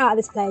we're going to get out of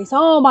this place.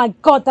 Oh, my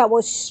God. That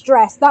was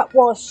stress. That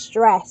was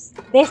stress.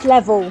 This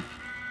level.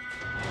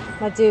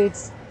 My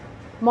dudes.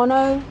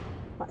 Mono.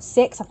 What,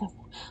 6.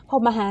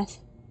 Hold my hand.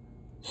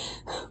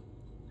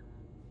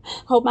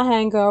 Hold my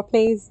hand, girl,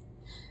 please.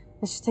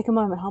 Let's just take a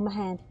moment. Hold my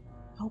hand.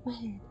 Hold my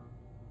hand.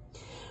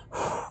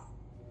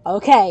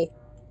 Okay.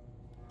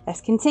 Let's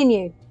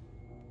continue.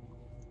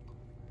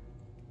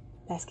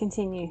 Let's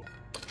continue.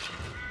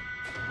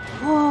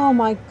 Oh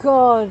my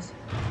God.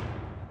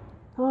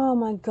 Oh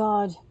my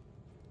God.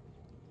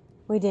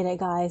 We did it,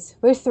 guys.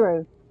 We're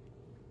through.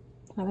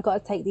 Now we've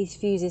got to take these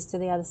fuses to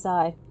the other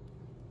side.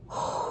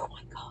 Oh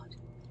my God.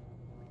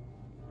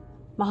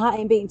 My heart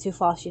ain't beating too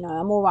fast, you know.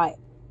 I'm all right.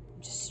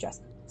 I'm just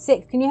stressed.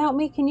 6, can you help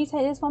me? Can you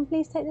take this one,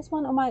 please? Take this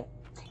one. Oh my.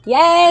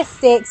 Yes,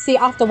 6. See,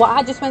 after what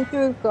I just went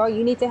through, girl,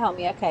 you need to help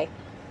me. Okay.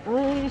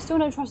 I still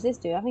don't trust this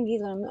dude. I think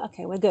he's gonna.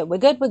 Okay, we're good. We're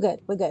good. We're good.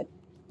 We're good.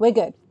 We're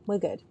good. We're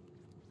good.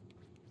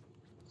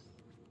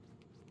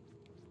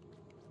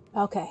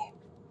 Okay.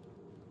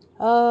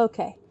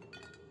 Okay.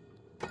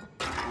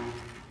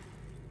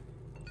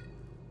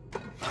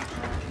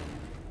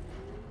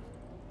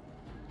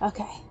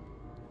 Okay.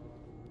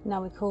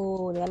 Now we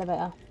call the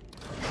elevator.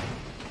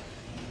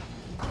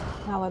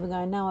 Now where are we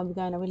going? Now where are we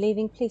going? Are we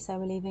leaving? Please say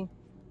we're leaving.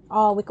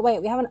 Oh,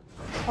 wait, we haven't...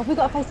 Oh, we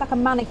got to face like a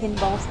mannequin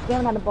boss. We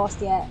haven't had a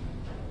boss yet.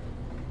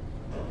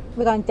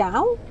 We're going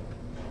down?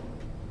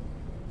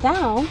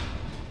 Down?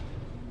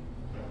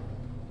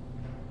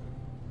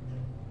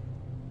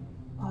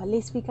 Oh, at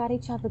least we got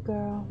each other,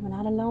 girl. We're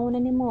not alone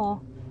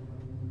anymore.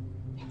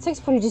 So he's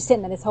probably just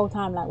sitting there this whole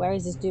time like, where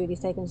is this dude? He's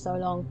taking so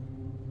long.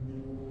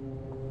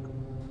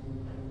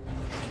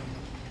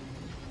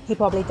 He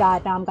probably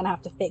died. Now I'm going to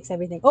have to fix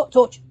everything. Oh,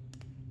 torch.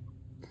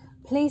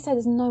 Please say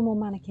there's no more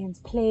mannequins.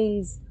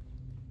 Please.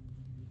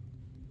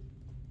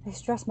 They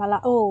stress my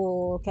life.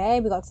 Oh, okay.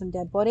 We got some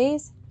dead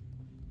bodies.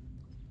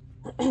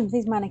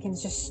 These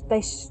mannequins just,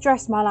 they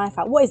stress my life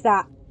out. What is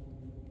that?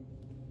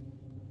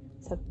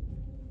 So,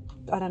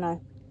 I don't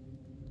know.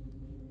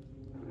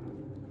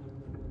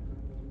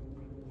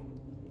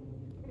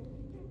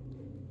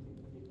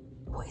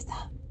 What is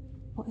that?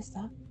 What is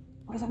that?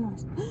 What is that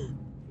noise?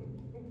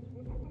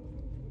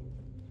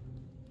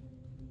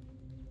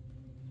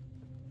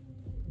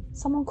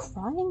 Someone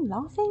crying,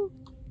 laughing?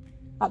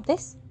 Up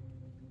this?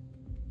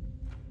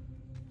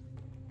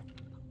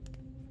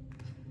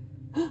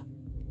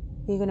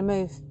 Are you gonna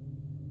move?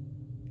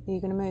 Are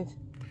you gonna move?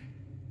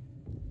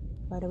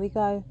 Where do we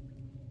go?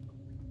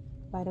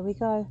 Where do we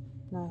go?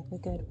 No, we're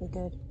good, we're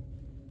good.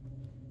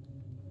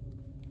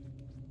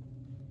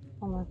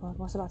 Oh my god,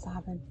 what's about to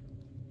happen?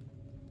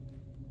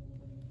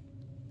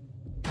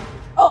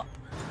 Oh!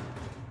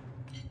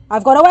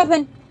 I've got a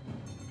weapon!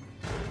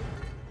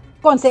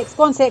 Go on, Six,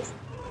 go on, Six.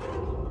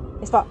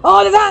 It's fine.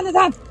 Oh, there's hand, there's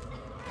hand!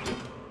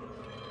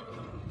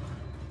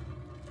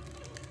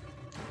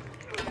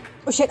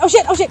 Oh shit, oh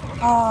shit, oh shit!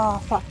 Oh,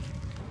 fuck.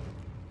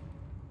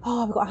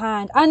 Oh, we've got a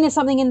hand. And there's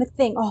something in the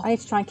thing. Oh, I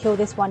need to try and kill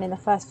this one in the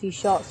first few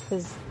shots,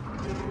 because...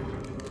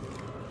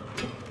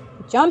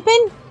 You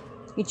jumping?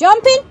 You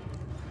jumping?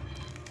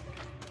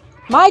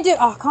 My dude...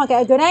 Oh, I can't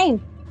get a good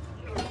aim.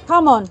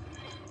 Come on.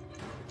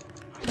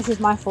 This is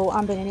my fault.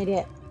 I'm being an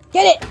idiot.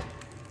 Get it!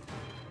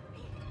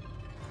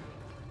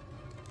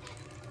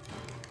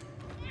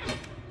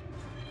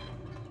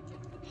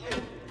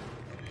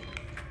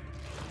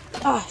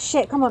 Oh,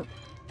 shit, come on.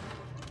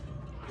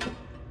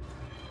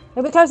 A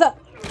little bit closer.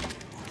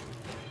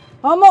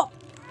 One more.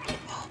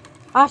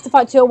 I have to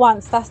fight two at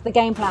once. That's the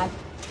game plan.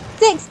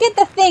 Six, get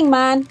the thing,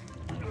 man.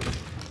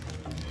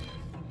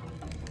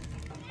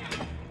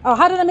 Oh,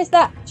 how did I miss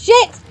that?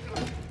 Shit!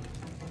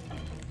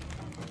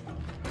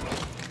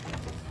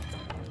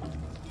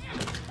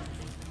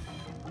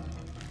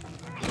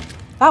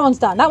 That one's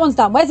done. That one's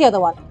done. Where's the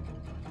other one?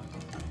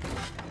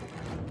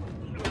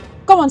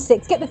 Come on,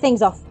 Six. Get the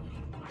things off.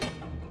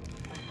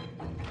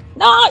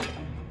 No!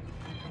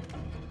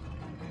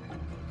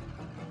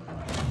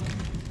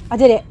 I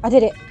did it. I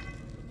did it.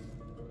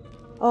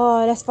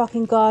 Oh, let's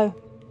fucking go.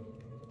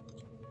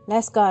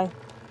 Let's go.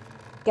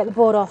 Get the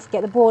board off.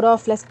 Get the board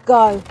off. Let's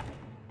go.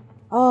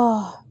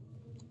 Oh.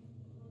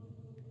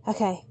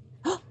 Okay.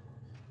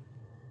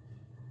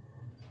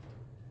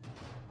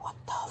 What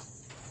the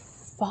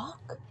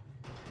fuck?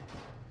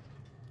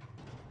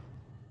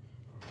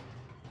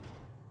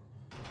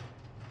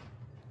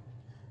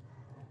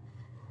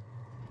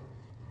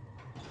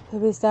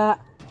 Who is that?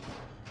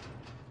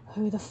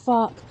 Who the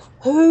fuck?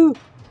 Who?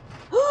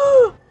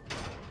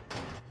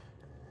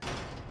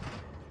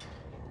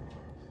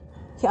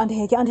 Get under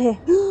here, get under here.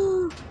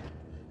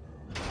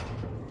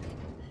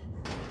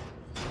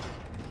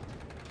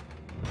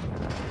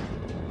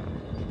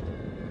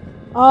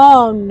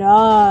 Oh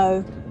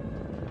no.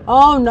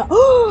 Oh no.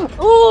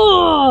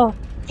 Oh!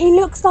 He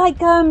looks like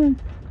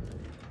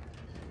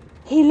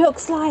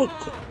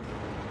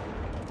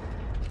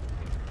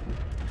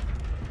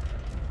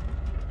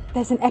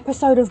there's an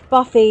episode of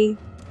Buffy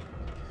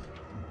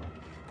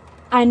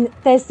and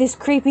there's this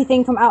creepy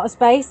thing from outer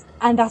space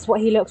and that's what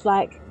he looks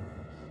like.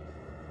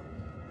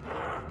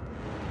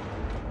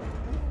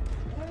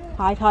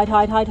 Hide, hide,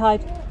 hide, hide,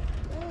 hide.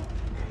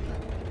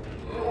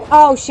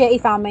 Oh shit, he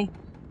found me.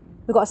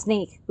 We've got to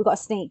sneak. We've got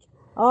to sneak.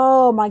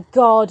 Oh my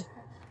god.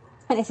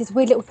 And it's this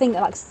weird little thing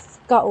that like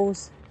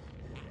scuttles.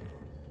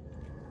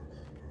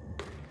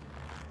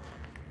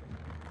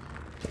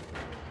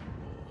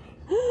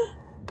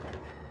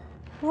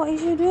 What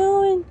is you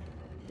doing?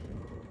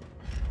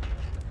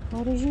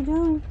 What is you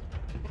doing?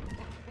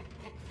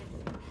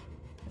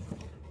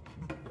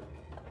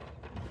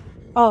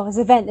 Oh, there's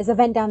a vent. There's a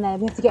vent down there.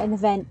 We have to get in the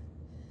vent.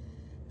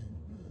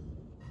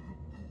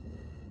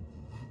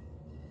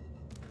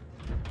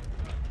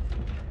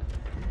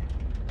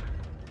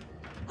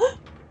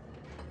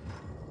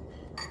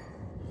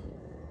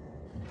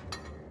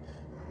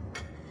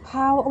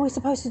 How are we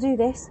supposed to do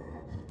this?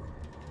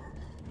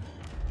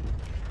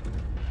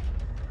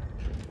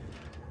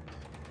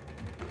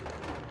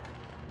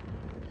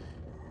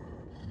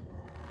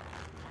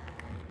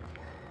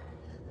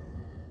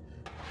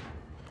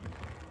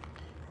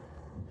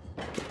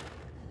 So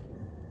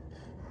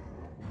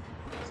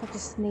I have to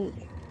sneak.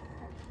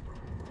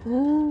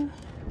 And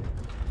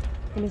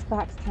his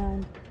back's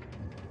turned.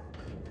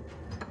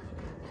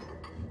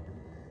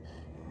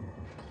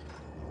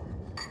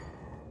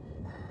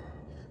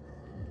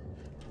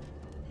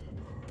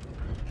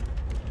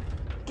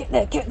 Get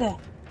there, get there.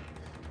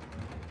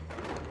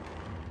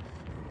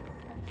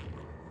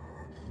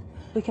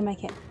 We can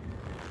make it.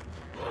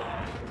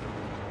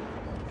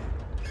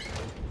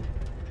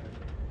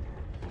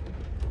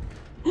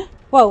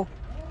 Whoa,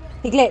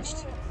 he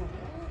glitched.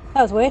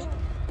 That was weird.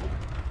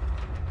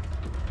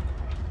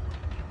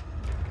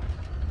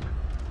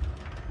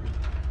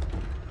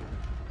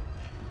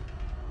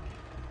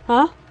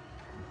 Huh?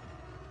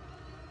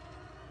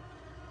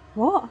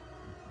 What?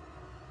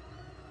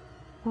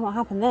 What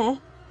happened there?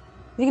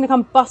 Is he going to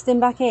come busting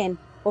back in?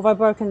 Or have I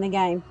broken the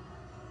game?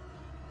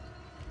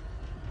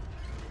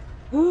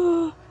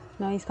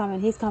 No, he's coming,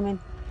 he's coming.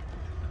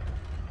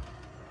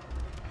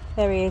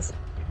 There he is.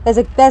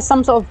 There's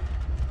some sort of...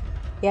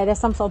 Yeah, there's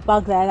some sort of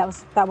bug there.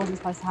 That wasn't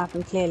supposed to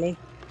happen, clearly.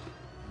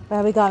 Where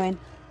are we going?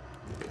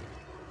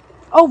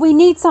 Oh, we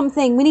need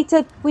something. We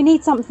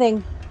need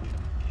something.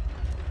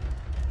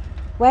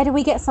 Where do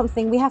we get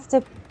something? We have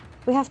to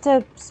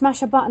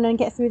smash a button and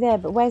get through there.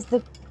 But where's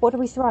the... What do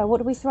we throw? What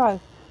do we throw?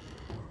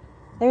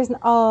 There isn't...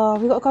 Oh,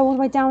 we've got to go all the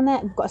way down there.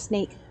 We've got to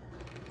sneak.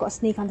 We've got to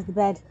sneak under the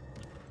bed.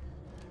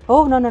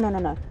 Oh, no, no, no, no,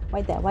 no.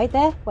 Wait there, wait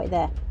there, wait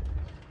there.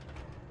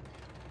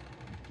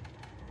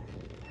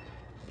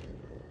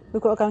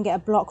 We've got to go and get a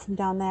block from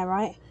down there,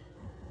 right?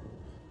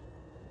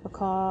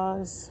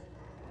 Because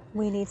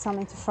we need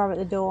something to throw at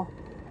the door.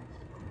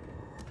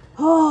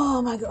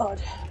 Oh my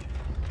god.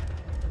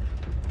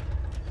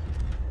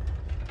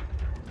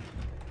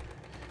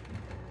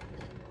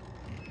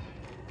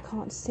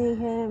 Can't see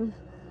him.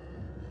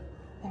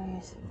 There he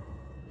is.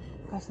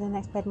 Go to the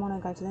next bed, Mono.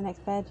 Go to the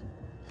next bed.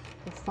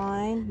 You're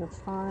fine. You're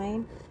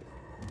fine.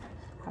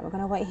 Right, we're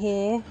going to wait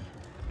here.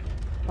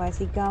 Where's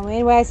he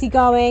going? Where's he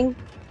going?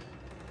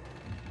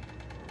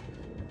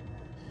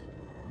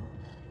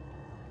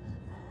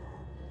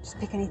 Just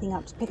pick anything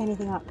up. Just pick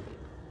anything up.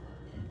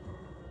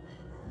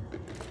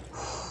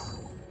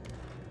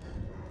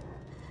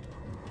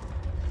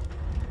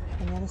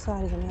 On the other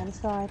side. He's on the other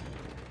side.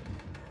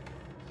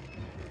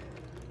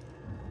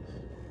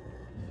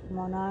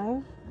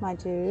 Mono, my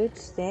dude,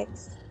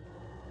 sticks.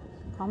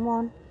 Come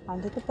on.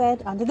 Under the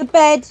bed. Under the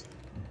bed!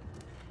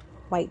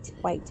 Wait,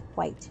 wait,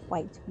 wait,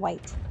 wait,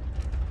 wait.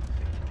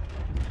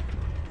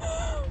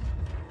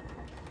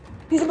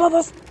 He's above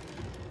us!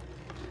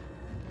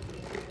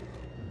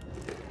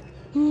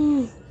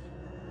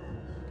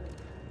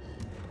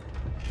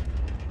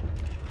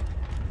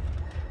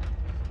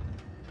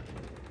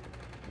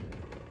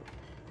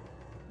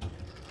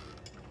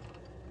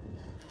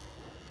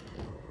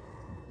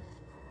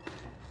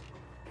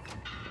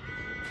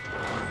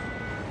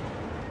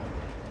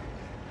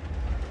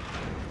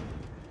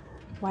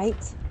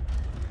 Wait,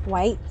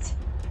 wait,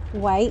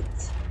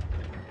 wait,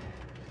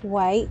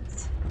 wait.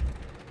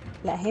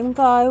 Let him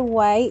go,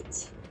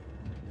 wait.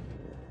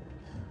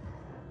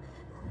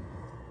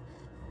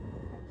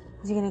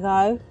 Is he gonna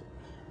go?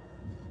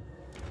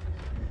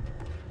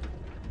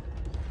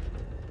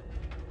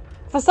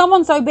 For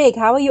someone so big,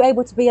 how are you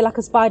able to be like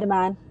a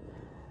Spider-Man?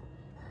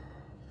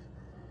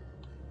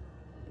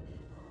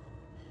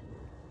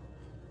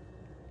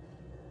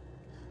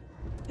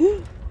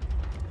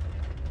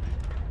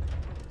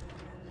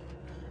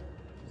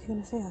 Is he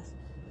gonna see us?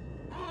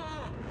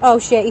 Oh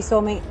shit, he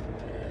saw me.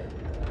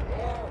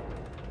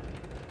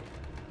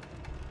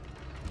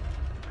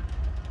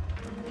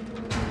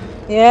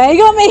 Yeah, he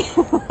got me!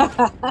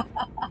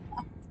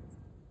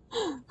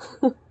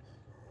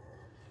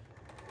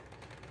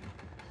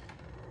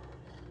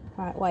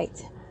 Alright,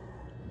 wait.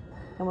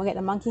 Then we'll get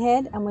the monkey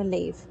head and we'll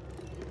leave.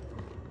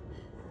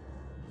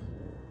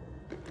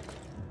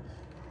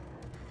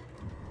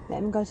 Let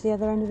him go to the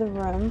other end of the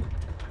room.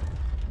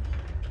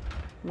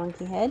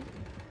 Monkey head.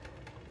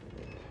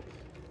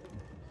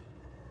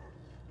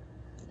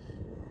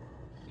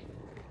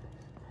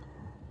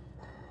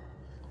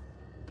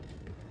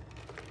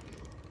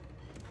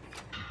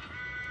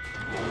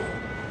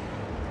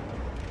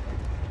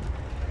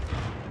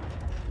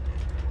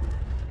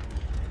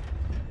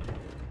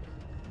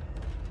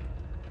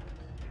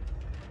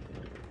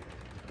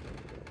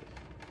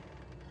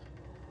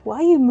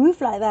 Why you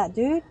move like that,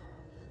 dude?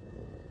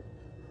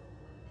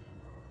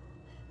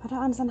 I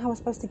don't understand how we're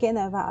supposed to get in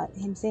there without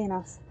him seeing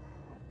us.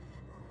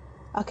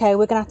 Okay,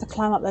 we're gonna have to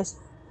climb up those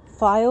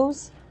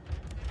files.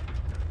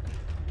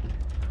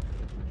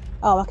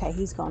 Oh, okay,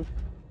 he's gone.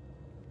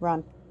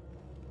 Run.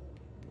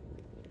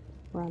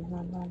 Run,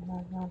 run, run,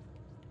 run, run.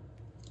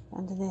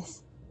 Under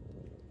this.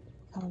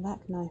 Coming back?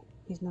 No,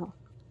 he's not.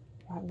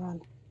 Right,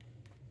 run.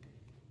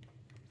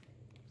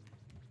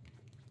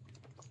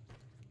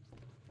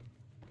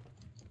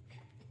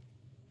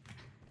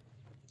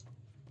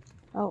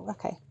 Oh,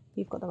 okay.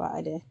 You've got the right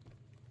idea.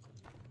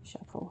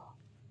 Shuffle.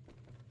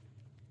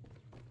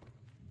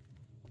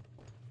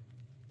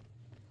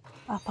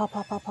 Up, up,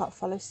 up, up, up.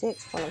 Follow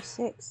 6, follow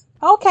 6.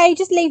 Okay,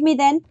 just leave me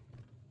then.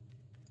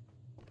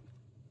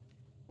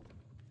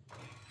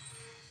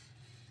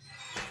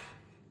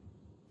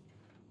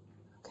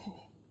 Okay.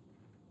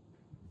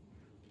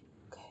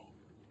 Okay.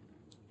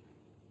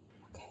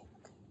 Okay,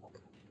 okay,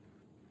 okay.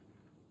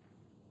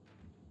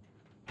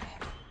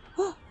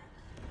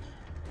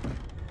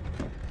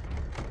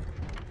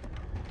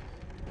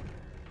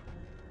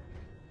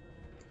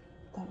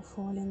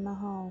 fall in the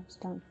holes.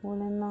 Don't fall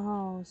in the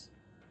holes.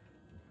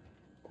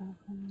 Don't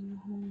fall in the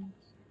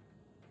holes.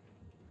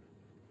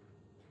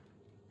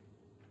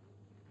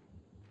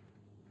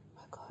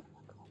 Oh my god, oh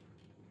my god.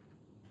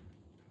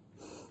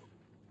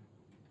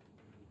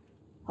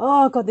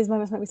 Oh god, these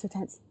moments make me so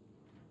tense.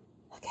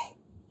 Okay.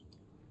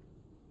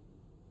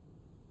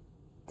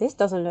 This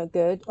doesn't look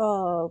good.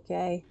 Oh,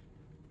 okay.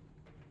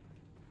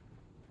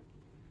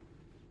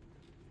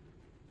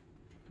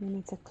 We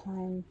need to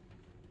climb.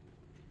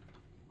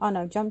 Oh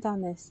no, jump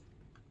down this.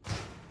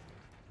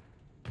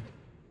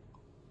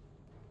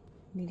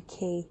 We need a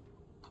key.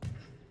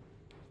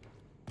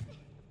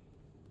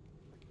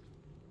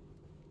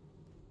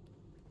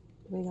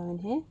 Do we go in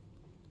here?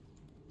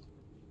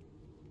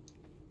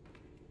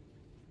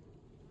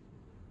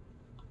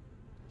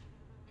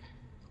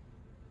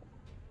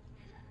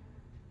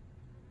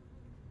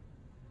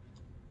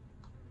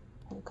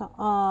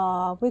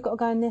 Oh, we've got to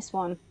go in this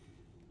one.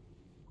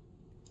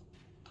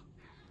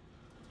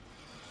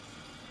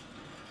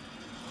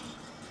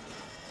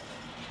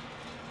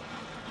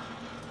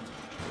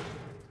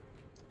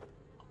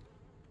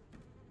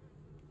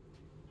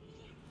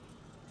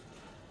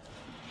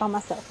 By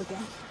myself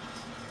again.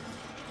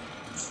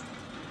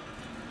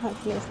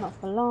 Hopefully it's not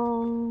for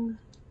long.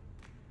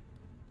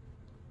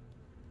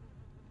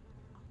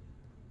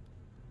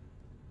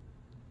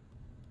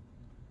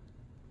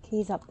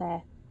 Key's up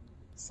there.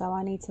 So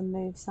I need to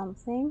move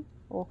something,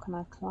 or can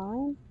I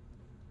climb?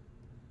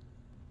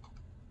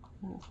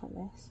 No, it's like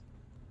this.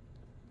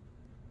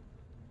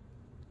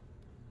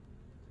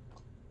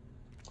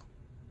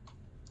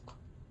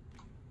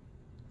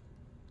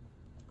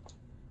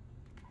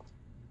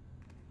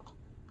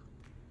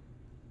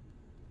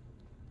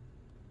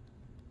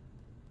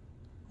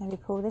 Maybe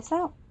pull this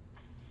out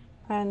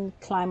and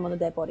climb on the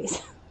dead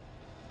bodies.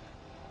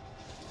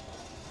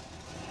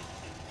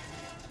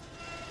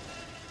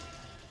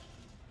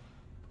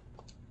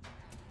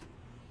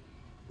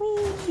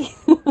 Whee!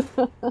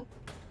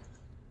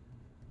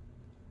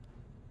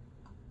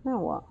 Now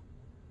what?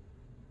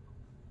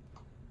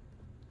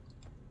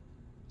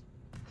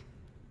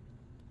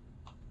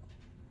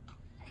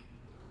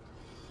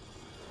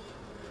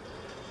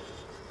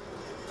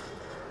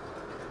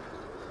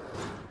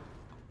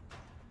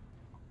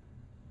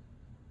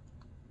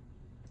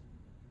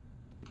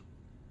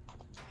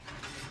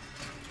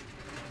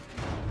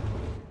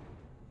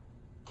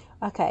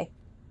 Okay,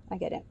 I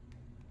get it.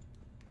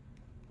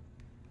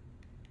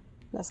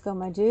 Let's go,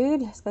 my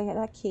dude. Let's go get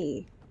that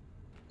key.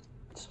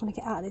 Just want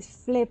to get out of this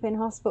flipping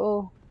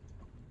hospital.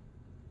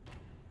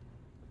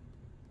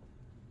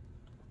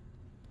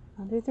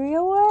 1, 2, 3,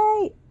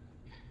 away!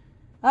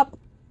 Up.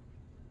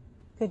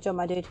 Good job,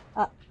 my dude.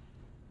 Up.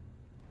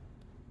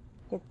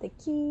 Get the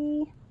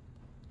key.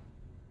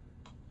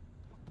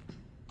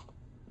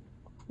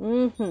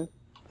 Mm-hmm.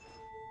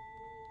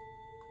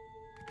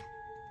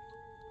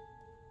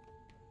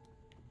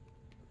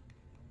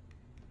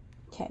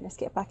 Okay, let's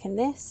get back in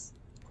this.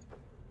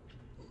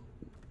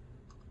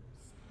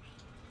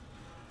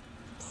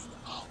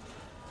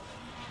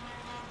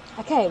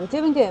 Okay, we're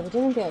doing good, we're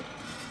doing good.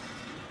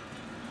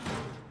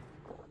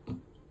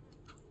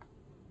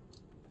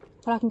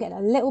 But I can get a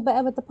little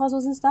better with the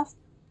puzzles and stuff.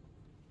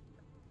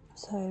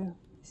 So,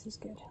 this is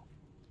good.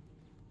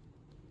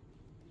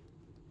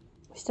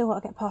 We still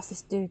got to get past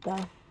this dude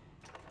though.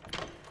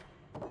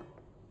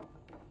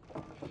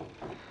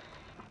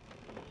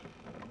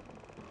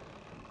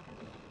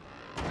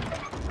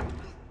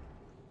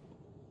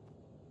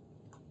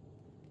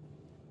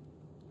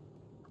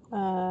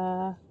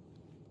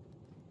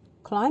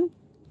 Climb?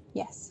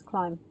 Yes,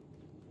 climb.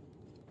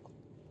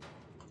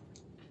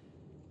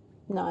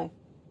 No.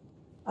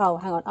 Oh,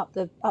 hang on, up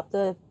the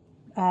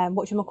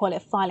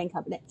whatchamacallit, filing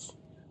cabinets.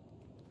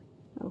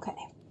 Okay.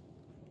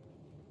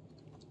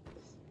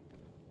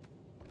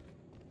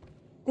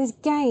 This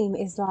game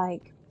is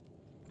like,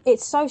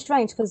 it's so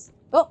strange because,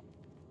 oh,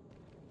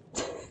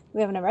 we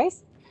having a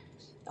race?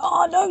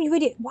 Oh no, you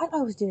idiot! Why do I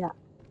always do that?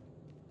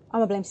 I'm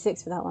gonna blame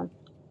 6 for that one.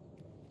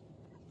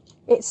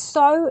 It's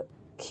so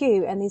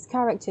cute, and these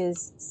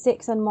characters,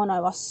 6 and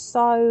Mono, are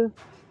so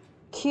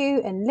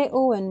cute and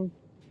little and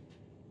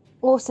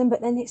awesome,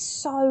 but then it's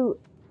so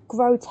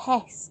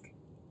grotesque,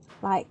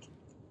 like,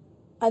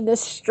 and the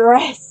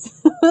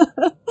stress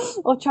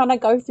of trying to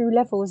go through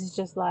levels is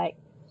just like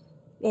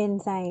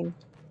insane.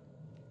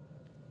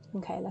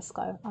 Okay, let's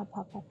go up,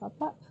 up, up,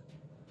 up, up.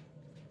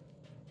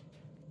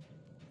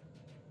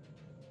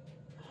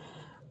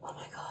 Oh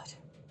my god.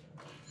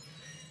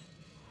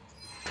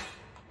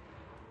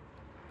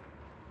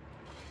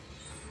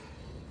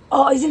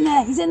 Oh, he's in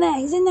there, he's in there,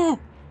 he's in there.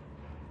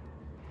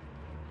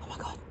 Oh my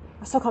god.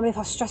 I still can't believe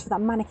how stressful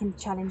that mannequin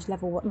challenge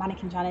level was.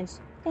 Mannequin challenge.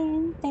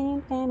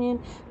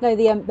 No,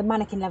 the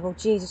mannequin level.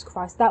 Jesus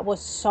Christ, that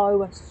was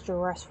so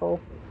stressful.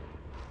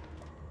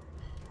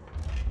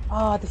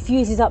 Oh, the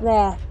fuse is up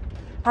there.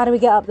 How do we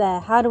get up there?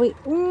 How do we...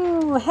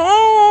 Ooh,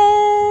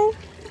 hey!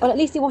 Well, at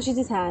least he washes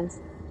his hands.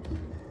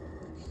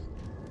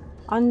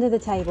 Under the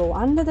table,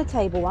 under the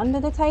table, under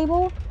the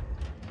table.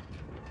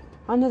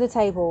 Under the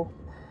table.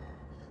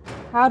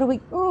 How do we...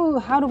 Ooh,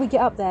 how do we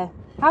get up there?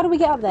 How do we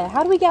get up there?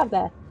 How do we get up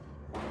there?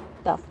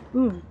 Stuff.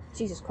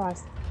 Jesus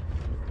Christ.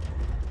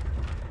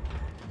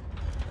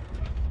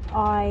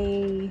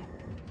 Oh,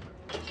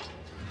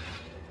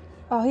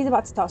 he's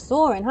about to start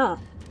soaring, huh?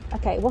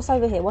 Okay, what's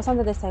over here? What's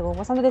under this table?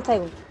 What's under this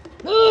table?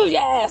 Ooh,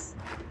 yes!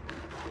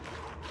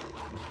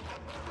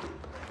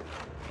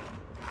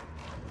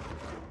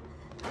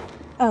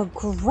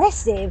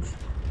 Aggressive.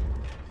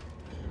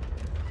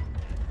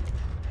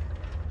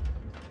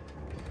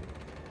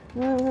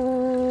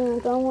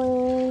 Go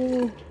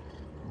away.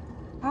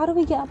 How do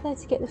we get up there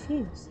to get the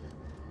fuse?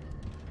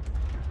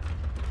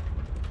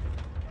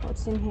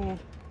 What's in here?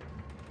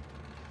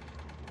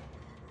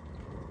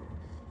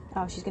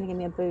 Oh, she's gonna give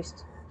me a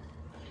boost.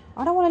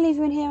 I don't want to leave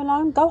you in here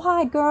alone. Go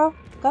hide, girl.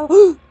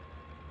 Go.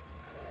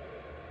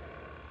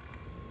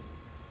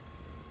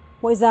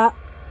 What is that?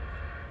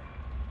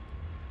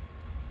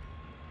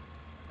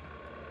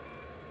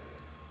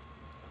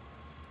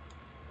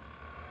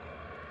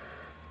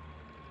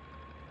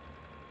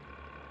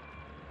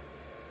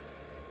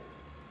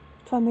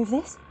 Do I move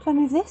this? Do I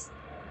move this?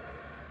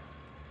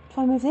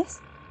 Do I move this?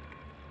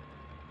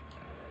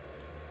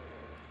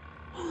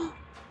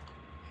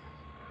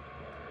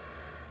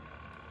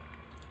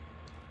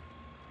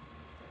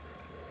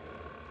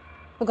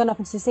 We've gone up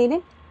into the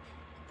ceiling.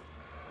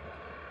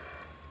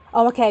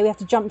 Oh, okay. We have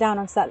to jump down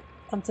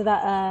onto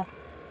that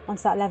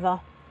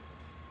lever.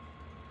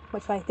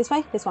 Which way? This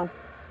way? This one.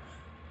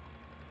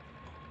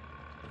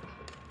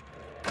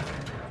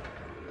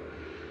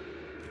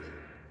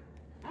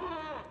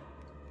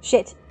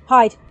 Shit.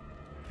 Hide.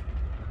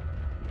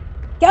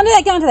 Get under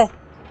there. Get under there.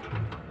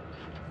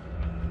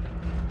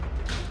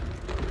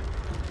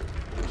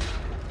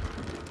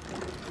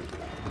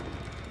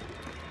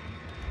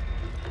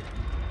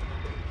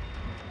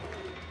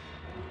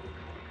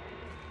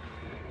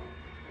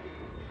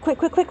 Quick,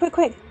 quick, quick, quick,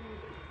 quick.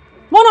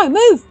 Mono,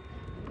 move!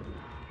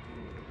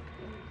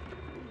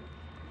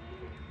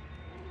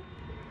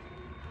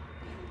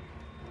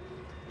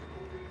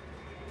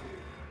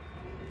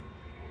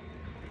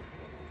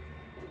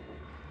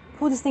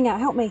 Pull this thing out,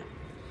 help me.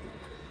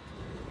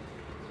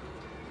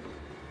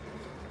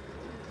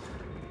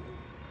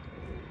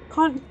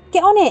 Can't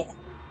get on it.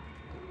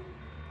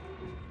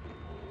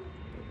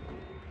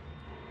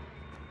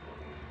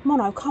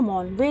 Mono, come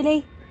on,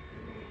 really?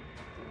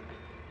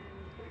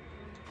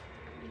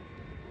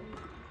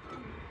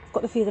 I've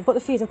got the fuse, I've got the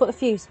fuse, I've got the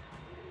fuse.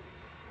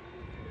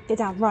 Get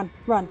down, run,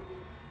 run.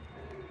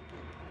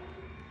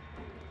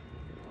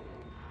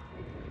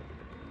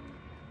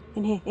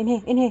 In here, in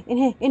here, in here, in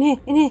here, in here,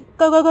 in here.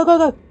 Go, go, go, go,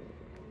 go.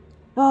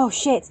 Oh,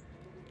 shit.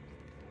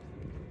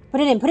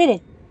 Put it in, put it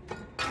in.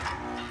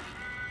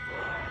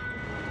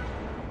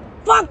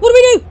 Fuck, what do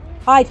we do?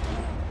 Hide.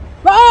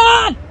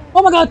 Run!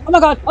 Oh my god, oh my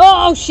god.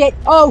 Oh shit,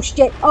 oh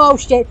shit, oh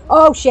shit,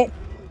 oh shit.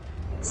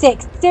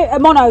 6.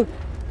 Mono.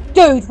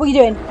 Dude, what are you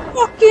doing?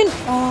 Fucking.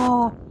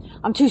 Oh,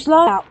 I'm too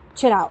slow.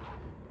 Chill out.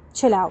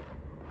 Chill out.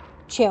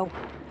 Chill.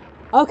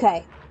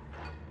 Okay.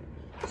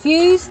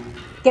 Fuse.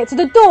 Get to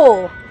the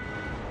door.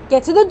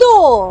 Get to the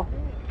door.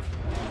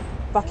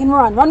 Fucking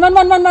run. Run, run,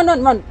 run, run, run,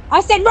 run, run.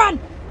 I said run.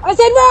 I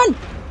said run.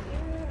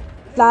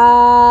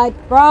 Slide.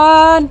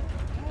 Run.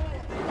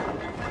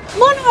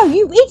 Mono,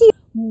 you idiot.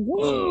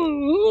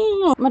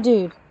 My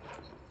dude.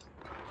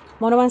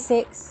 Mono and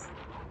 6.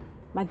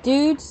 My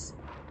dudes.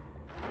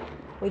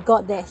 We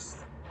got this.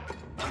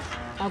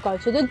 Now go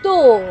to the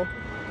door.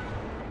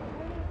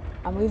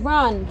 And we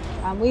run.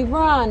 And we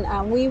run.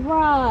 And we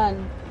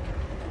run.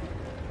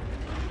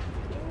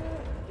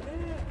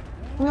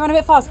 Can we run a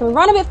bit faster? Can we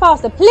run a bit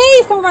faster?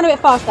 Please, can we run a bit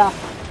faster?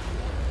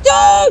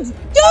 Dude!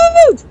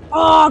 Dude!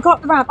 Oh, go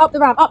up the ramp, up the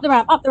ramp, up the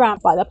ramp, up the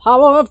ramp. By the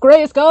power of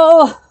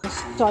Grayskull.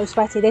 I'm so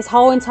sweaty. This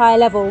whole entire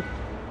level.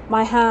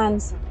 My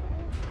hands.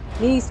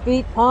 Knees,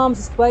 feet, palms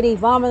are sweaty.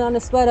 Vomit on the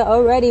sweater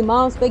already.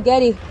 Mom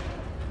spaghetti.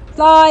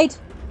 Slide.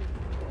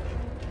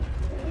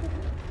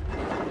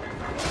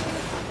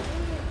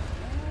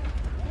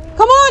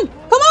 Come on!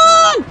 Come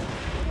on!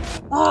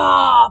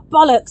 Ah, oh,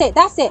 bollocks. That's it.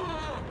 That's it.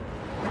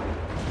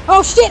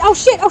 Oh shit, oh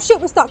shit, oh shit,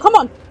 we're stuck. Come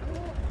on.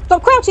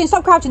 Stop crouching,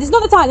 stop crouching. This is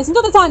not the time, this is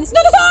not the time, this is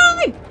not the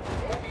time!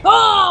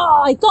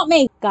 Oh, it got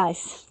me.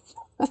 Guys,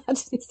 I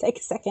just need to take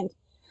a second.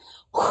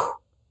 Whew.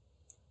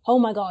 Oh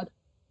my god.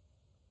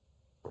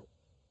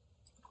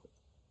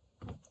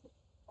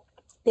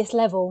 This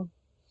level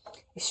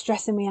is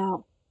stressing me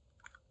out.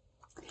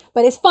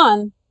 But it's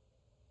fun,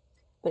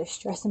 but it's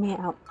stressing me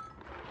out.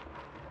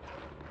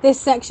 This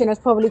section has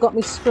probably got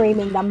me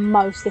screaming the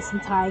most this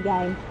entire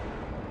game.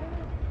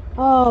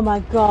 Oh my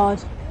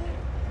god.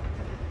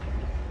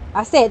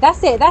 That's it,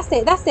 that's it, that's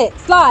it, that's it.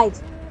 Slide.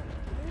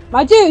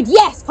 My dude,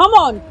 yes, come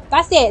on.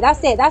 That's it,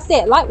 that's it, that's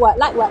it. Light work,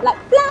 light, blah.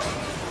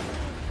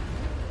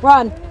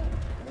 Run.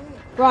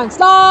 Run,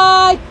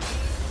 slide.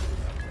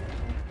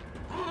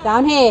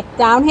 Down here,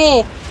 down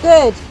here.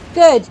 Good,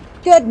 good,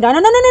 good. No, no,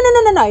 no, no, no,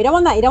 no, no, no. You don't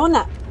want that, you don't want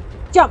that.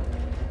 Jump.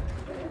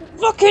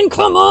 Fucking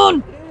come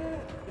on.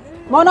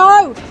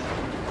 Mono.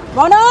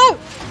 Mono.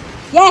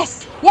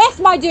 Yes, yes,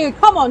 my dude.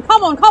 Come on,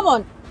 come on, come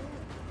on.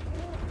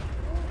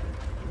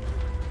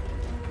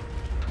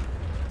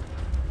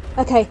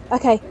 Okay,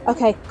 okay,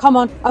 okay, come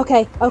on.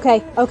 Okay,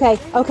 okay, okay,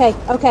 okay,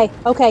 okay,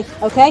 okay,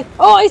 okay.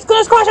 Oh, it's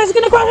gonna crash us, it's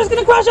gonna crash us, it's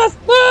gonna crash us!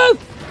 Move!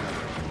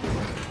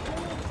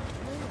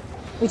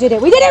 We did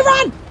it,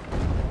 run!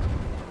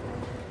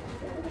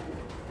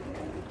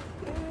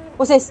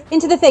 What's this?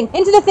 Into the thing,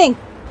 into the thing!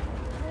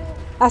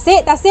 That's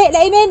it,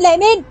 let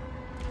him in!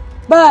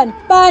 Burn,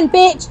 burn,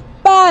 bitch,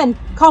 burn!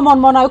 Come on,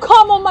 Mono,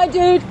 come on, my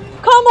dude!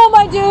 Come on,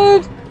 my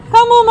dude!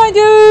 Come on, my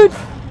dude!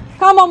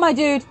 Come on, my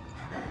dude!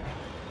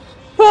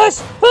 Push,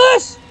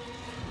 push!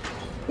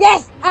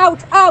 Yes!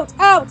 Out, out,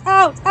 out,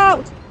 out,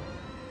 out!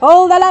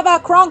 Pull the lever,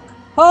 Kronk!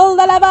 Pull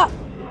the lever!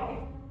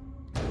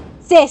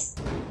 Sis!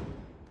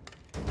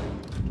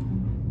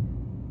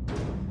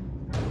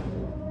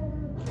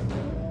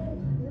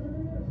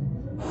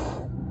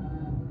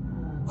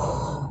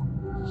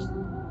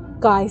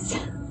 Guys.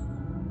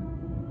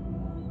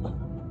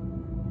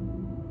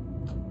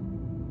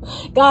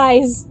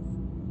 Guys.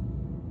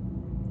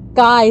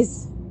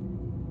 Guys.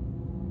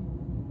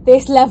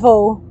 This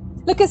level.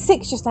 Look at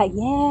 6 just like,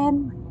 yeah,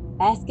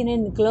 basking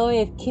in the glory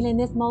of killing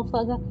this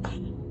motherfucker.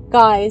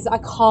 Guys, I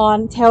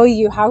can't tell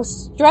you how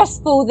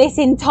stressful this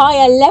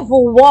entire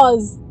level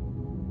was.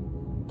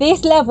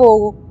 This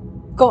level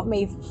got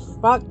me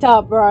fucked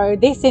up, bro.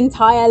 This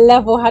entire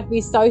level had me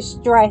so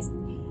stressed.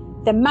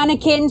 The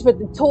mannequins with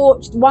the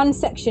torch, one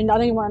section, I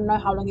don't even want to know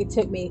how long it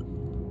took me.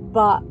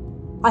 But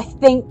I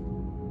think,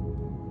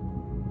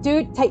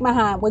 dude, take my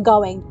hand. We're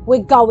going.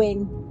 We're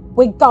going.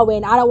 We're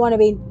going. I don't want to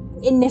be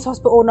in this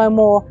hospital no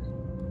more.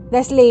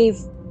 Let's leave.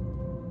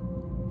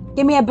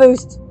 Give me a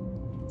boost.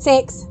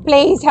 6,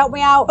 please help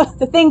me out.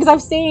 The things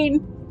I've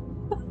seen.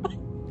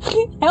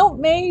 Help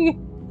me.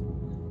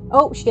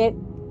 Oh, shit.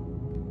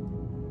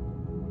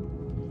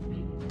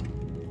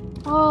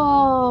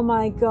 Oh,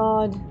 my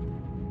God.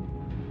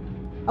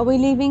 Are we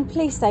leaving?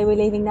 Please say we're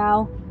leaving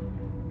now.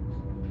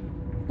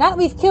 Now that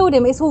we've killed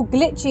him, it's all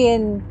glitchy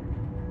and...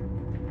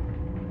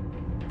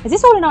 Is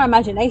this all in our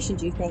imagination,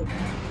 do you think?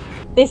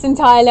 This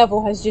entire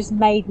level has just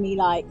made me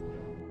like...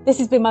 This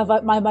has been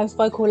my most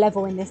vocal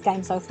level in this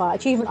game so far.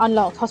 Achievement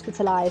unlocked,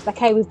 hospitalized.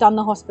 Okay, we've done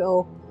the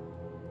hospital.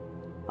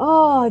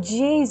 Oh,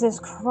 Jesus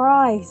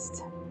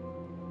Christ.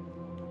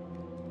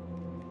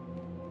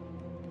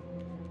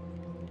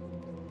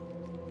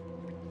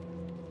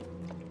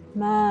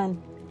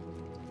 Man.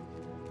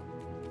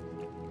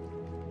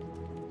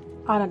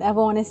 I don't ever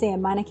want to see a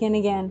mannequin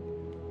again.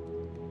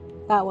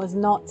 That was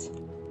not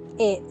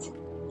it,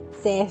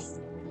 sis.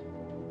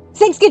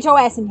 6, get your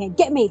ass in here.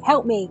 Get me.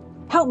 Help me.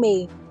 Help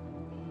me.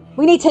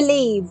 We need to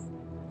leave.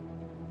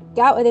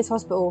 Get out of this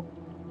hospital.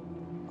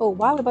 Oh,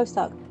 why are we both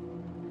stuck?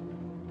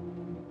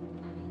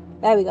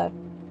 There we go.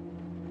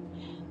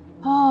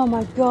 Oh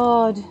my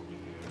God.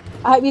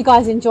 I hope you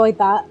guys enjoyed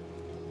that.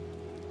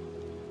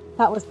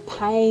 That was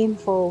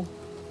painful.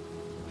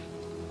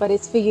 But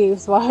it's for you,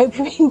 so I hope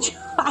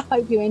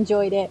you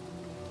enjoyed it.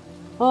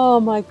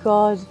 Oh my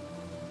God.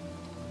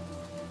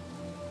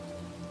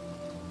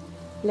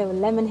 Little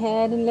lemon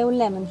head and little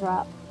lemon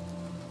drop.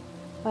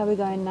 Where are we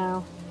going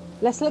now?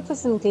 Let's look for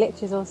some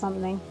glitches or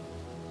something.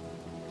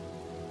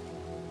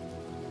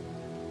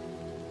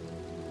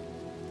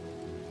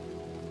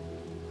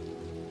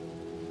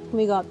 Can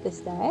we go up the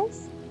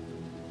stairs?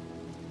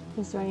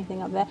 Is there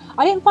anything up there?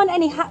 I didn't find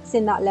any hats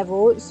in that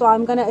level, so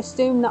I'm going to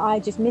assume that I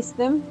just missed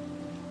them.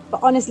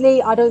 But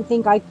honestly, I don't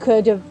think I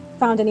could have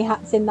found any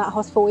hats in that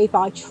hospital if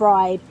I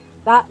tried.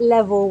 That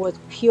level was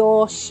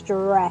pure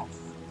stress.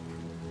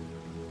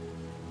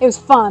 It was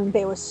fun,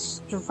 but it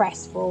was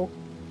stressful.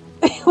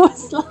 It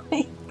was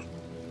like...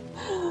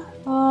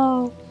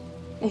 Oh,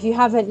 if you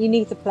haven't, you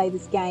need to play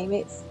this game.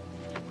 It's...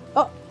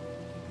 Oh,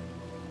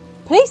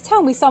 please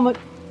tell me someone...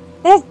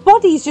 There's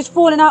bodies just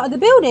falling out of the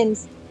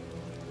buildings.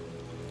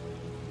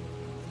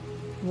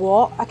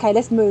 What? Okay,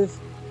 let's move.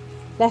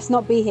 Let's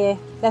not be here.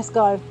 Let's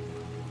go.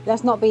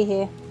 Let's not be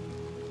here.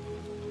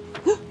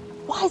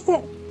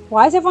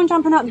 Why is everyone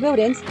jumping out the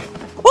buildings?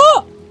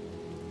 Oh!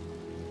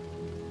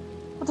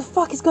 What the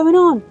fuck is going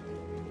on?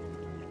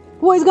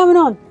 What is going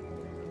on?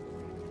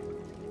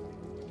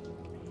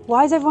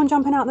 Why is everyone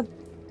jumping out the...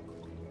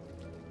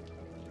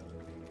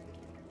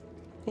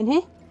 In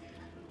here?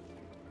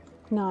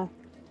 No.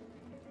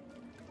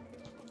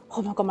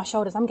 Oh my God, my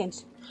shoulders. I'm gonna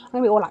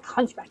be all like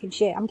hunchback and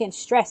shit. I'm getting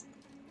stressed.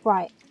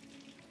 Right.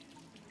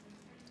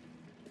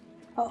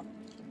 Oh.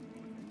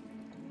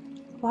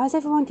 Why is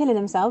everyone killing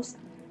themselves?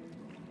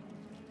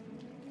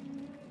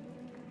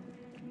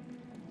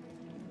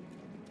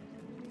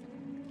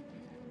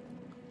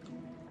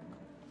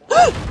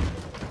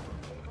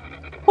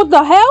 What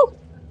the hell?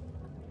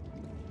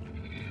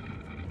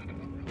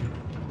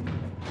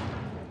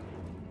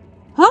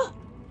 Huh?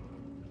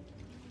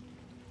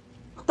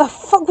 What the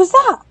fuck was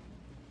that?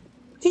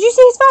 Did you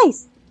see his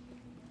face?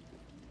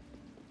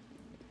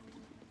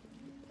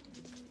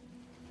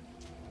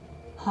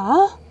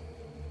 Huh?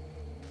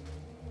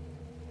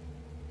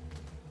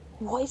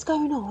 What is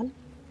going on?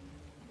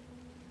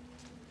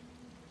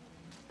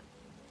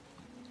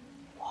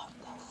 What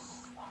the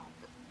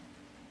fuck?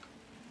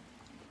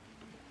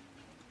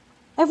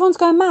 Everyone's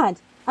going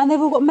mad. And they've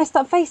all got messed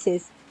up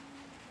faces.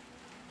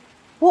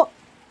 What?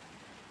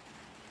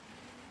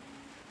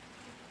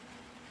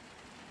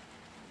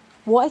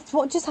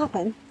 What just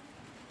happened?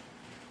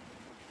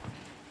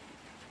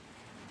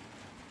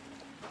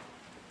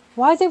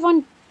 Why is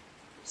everyone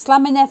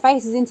slamming their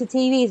faces into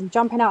TVs and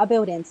jumping out of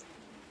buildings?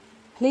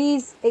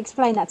 Please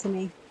explain that to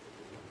me.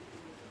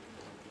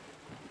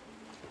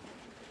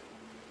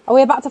 Are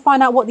we about to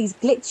find out what these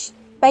glitch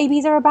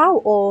babies are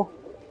about, or?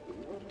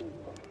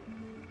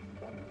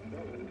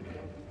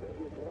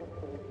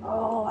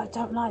 Oh, I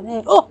don't like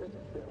this. Oh!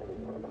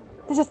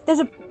 There's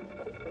a...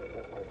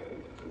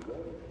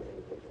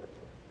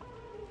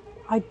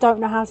 I don't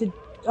know how to...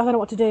 I don't know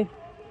what to do.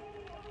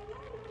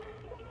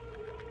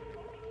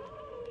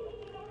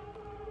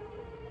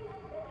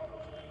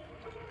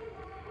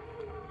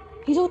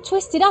 He's all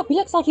twisted up. He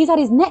looks like he's had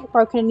his neck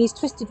broken and he's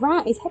twisted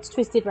round. His head's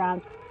twisted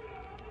round.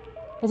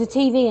 There's a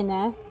TV in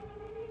there.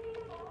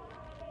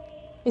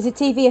 Is the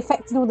TV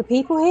affecting all the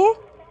people here?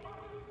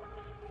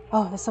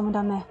 Oh, there's someone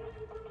down there.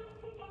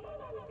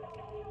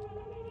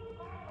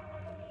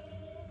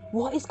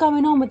 What is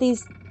going on with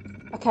these?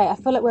 Okay, I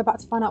feel like we're about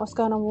to find out what's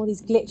going on with all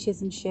these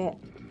glitches and shit.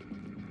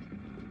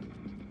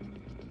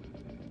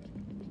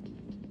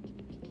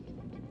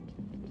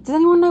 Does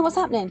anyone know what's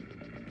happening?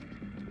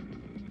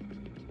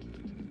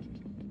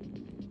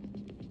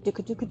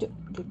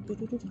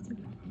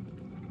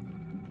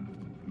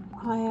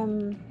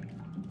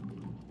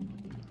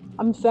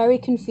 I'm very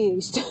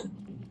confused.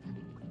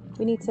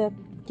 We need to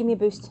give me a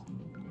boost.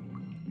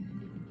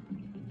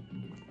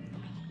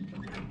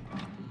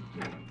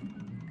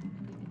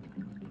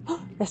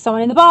 There's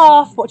someone in the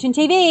bath watching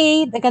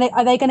TV.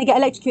 Are they gonna get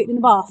electrocuted in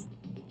the bath?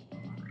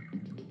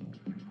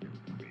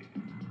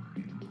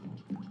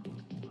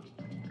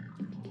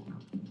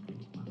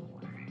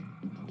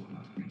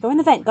 Go in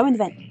the vent. Go in the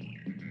vent.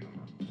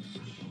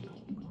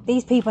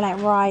 These people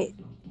ain't right.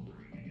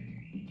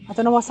 I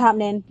don't know what's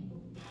happening.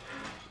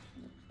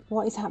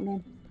 What is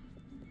happening?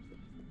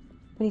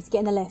 We need to get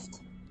in the lift.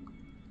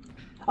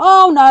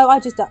 Oh no, I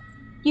just...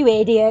 You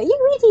idiot.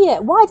 You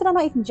idiot. Why did I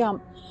not even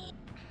jump?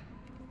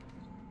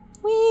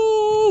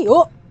 Whee!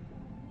 Oh!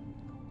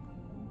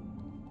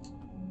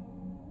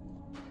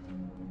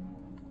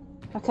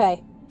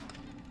 Okay.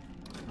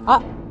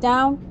 Up,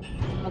 down.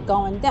 We're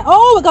going down.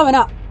 Oh, we're going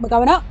up. We're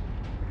going up.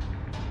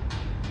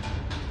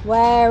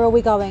 Where are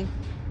we going?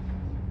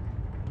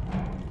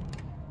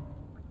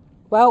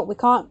 Well, we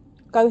can't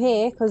go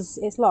here because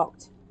it's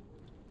locked.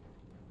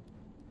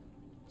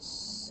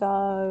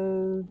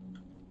 So...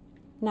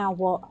 Now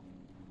what?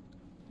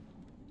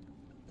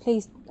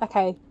 Please...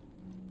 Okay.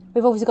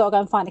 We've obviously got to go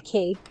and find a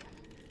key.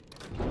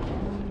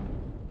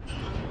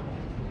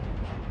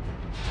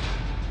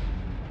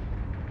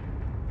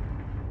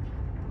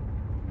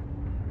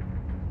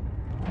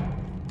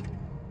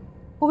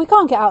 Well, we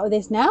can't get out of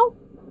this now.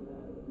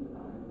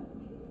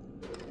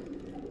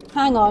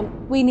 Hang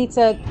on. We need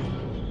to...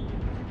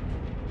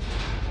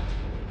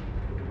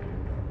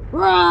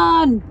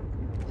 Run!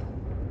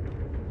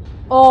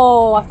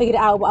 Oh, I figured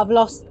it out, but I've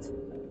lost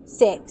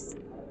 6.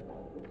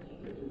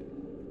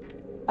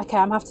 Okay,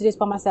 I'm gonna have to do this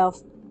by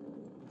myself.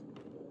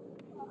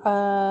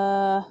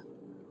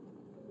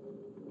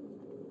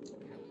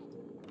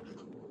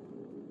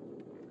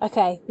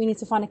 Okay, we need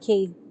to find a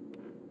key.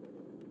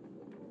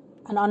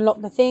 And unlock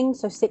the thing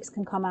so 6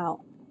 can come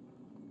out.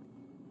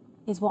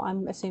 Is what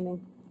I'm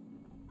assuming.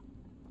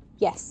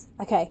 Yes,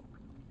 okay.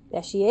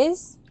 There she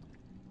is.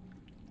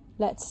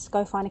 Let's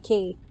go find a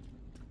key.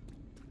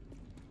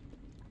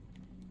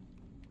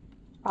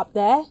 Up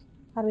there?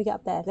 How do we get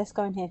up there? Let's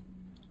go in here.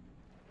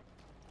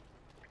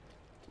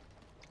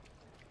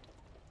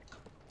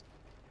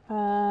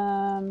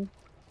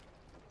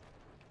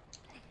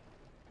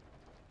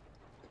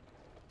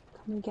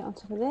 Can we get on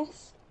top of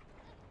this?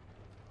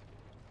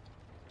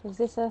 Is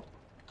this a...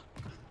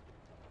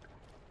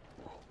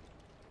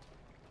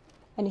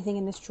 Anything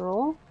in this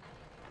drawer?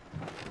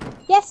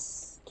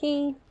 Yes!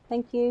 Key.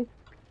 Thank you.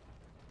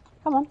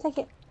 Come on, take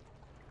it.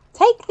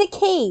 Take the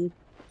key!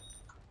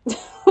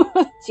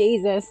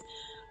 Jesus.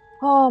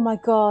 Oh my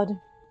god.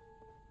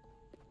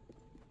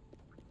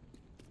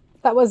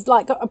 That was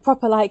like a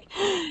proper like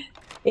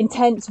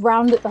intense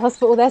round at the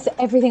hospital there. So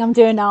everything I'm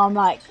doing now, I'm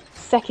like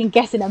second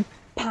guessing and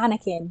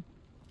panicking.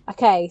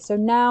 Okay, so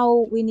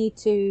now we need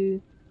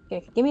to...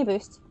 Okay, give me a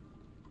boost.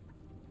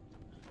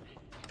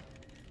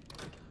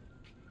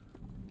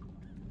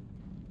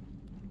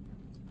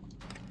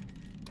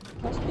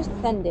 Let's just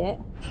send it.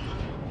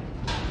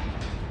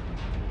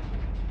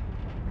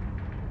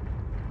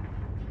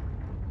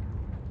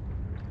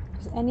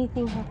 Does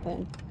anything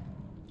happen?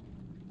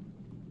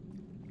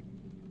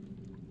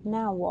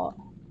 Now what?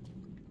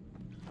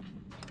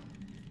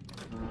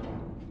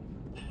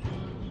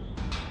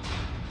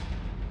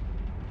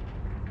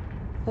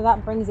 So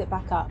that brings it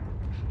back up.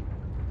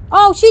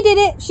 Oh, she did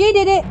it! She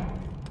did it!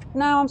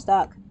 Now I'm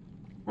stuck.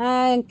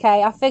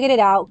 Okay, I figured it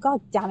out.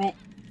 God damn it.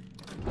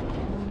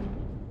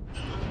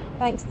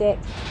 Thanks, Dick.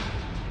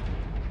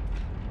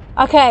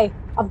 Okay,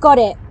 I've got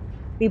it.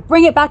 We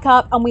bring it back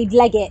up and we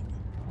leg it.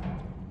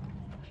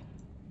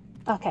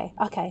 Okay,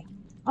 okay.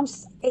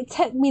 It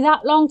took me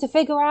that long to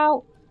figure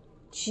out.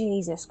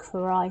 Jesus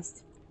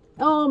Christ.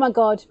 Oh my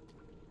God.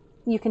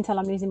 You can tell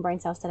I'm losing brain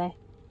cells today.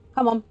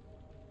 Come on.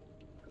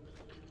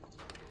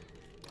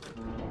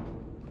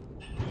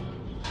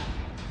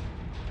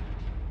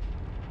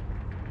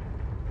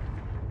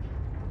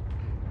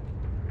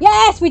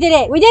 Yes, we did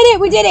it. We did it.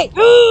 We did it.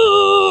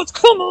 Oh,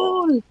 come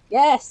on.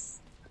 Yes.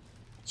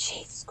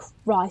 Jesus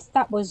Christ.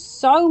 That was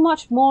so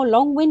much more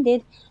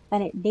long-winded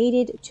than it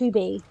needed to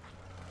be.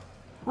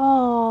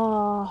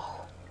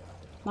 Oh,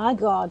 my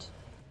God.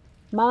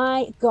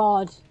 My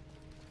God.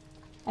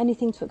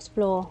 Anything to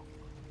explore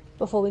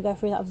before we go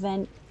through that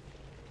vent.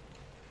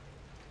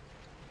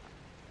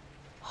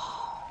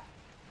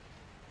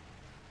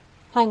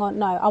 Hang on,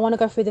 no, I want to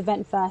go through the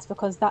vent first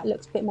because that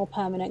looks a bit more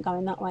permanent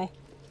going that way.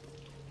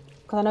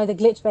 Because I know the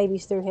glitch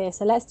baby's through here,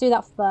 so let's do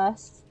that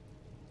first.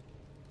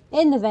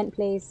 In the vent,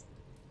 please.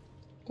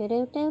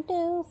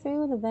 Do-do-do-do,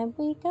 through the vent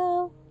we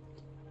go.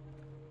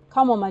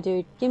 Come on, my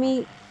dude, give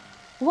me...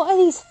 What are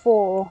these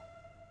for?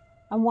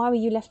 And why were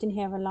you left in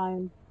here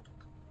alone?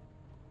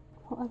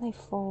 What are they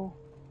for?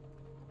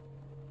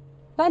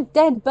 That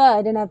dead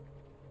bird in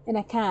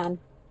a can.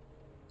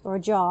 Or a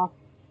jar.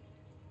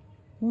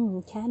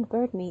 Canned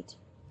bird meat.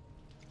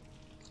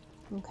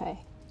 Okay.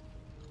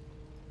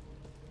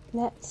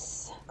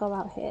 Let's go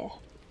out here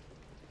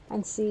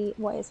and see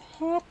what is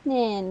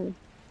happening.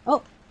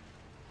 Oh!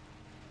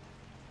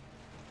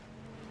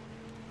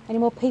 Any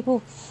more people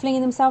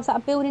flinging themselves out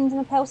of buildings in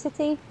the Pale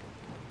City?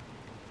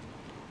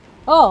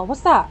 Oh,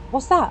 what's that?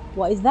 What's that?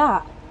 What is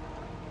that?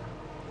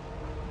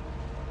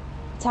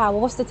 Tower.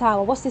 What's the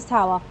tower? What's this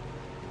tower?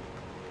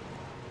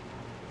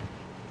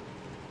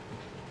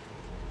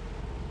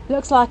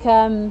 Looks like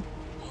the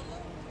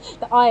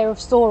eye of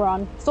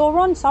Sauron.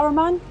 Sauron?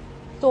 Saruman?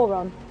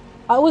 Sauron.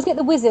 I always get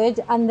the wizard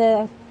and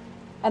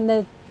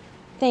the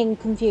thing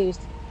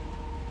confused.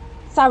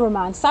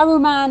 Saruman.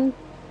 Saruman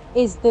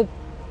is the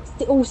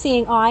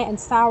all-seeing eye and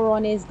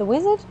Sauron is the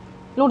wizard?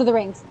 Lord of the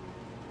Rings.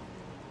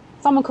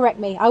 Someone correct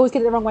me. I always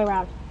get it the wrong way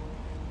around.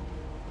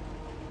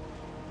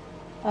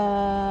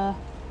 Are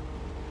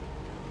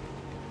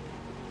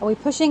we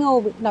pushing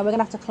or... No, we're going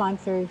to have to climb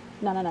through.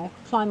 No.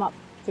 Climb up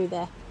through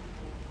there.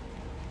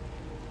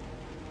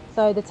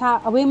 So the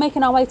tower... Are we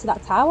making our way to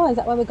that tower? Is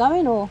that where we're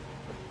going or...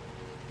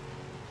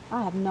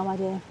 I have no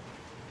idea.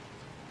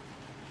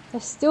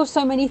 There's still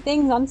so many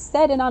things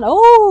unsaid and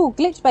Oh!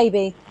 Glitch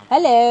baby.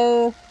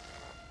 Hello.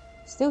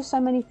 Still so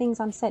many things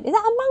unsaid. Is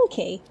that a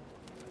monkey?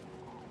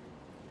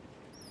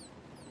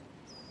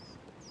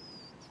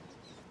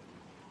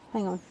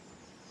 Hang on.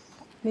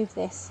 Move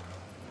this.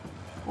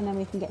 And then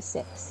we can get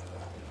 6.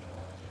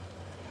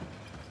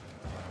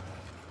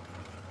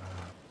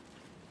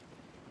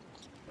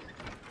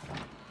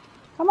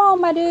 Come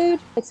on, my dude.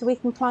 So we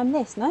can climb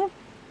this, no?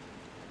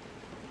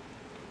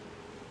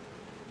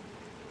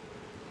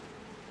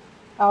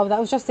 Oh, that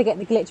was just to get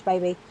the glitch,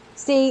 baby.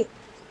 See,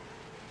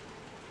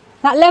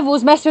 that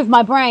level's messed with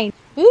my brain.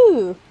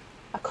 Ooh,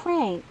 a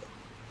crank.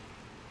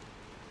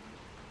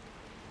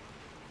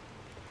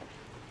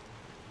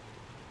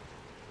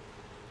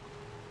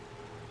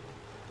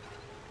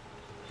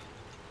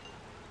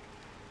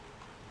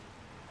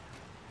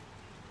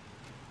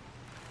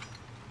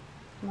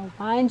 I'll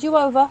find you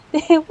over.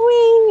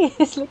 Whee!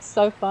 This looks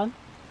so fun.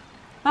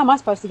 How am I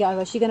supposed to get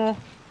over? Is she going to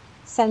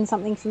send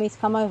something for me to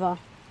come over?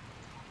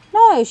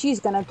 No, she's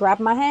going to grab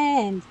my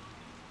hand.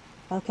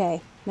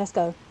 Okay, let's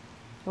go.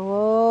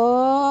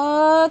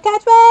 Oh,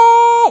 catch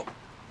me!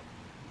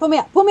 Pull me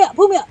up, pull me up,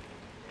 pull me up.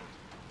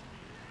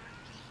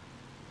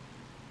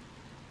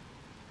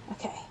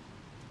 Okay.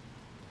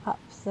 Up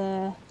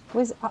the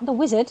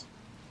wizard.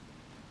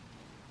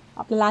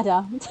 Up the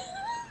ladder.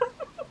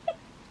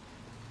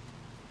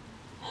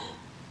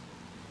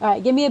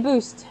 Alright, give me a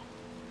boost.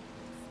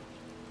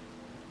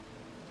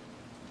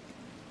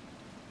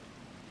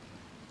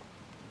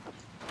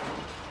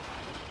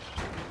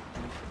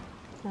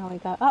 There we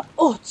go. Up.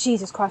 Oh,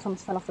 Jesus Christ, I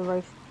almost fell off the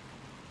roof.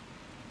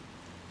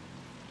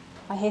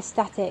 I hear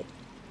static.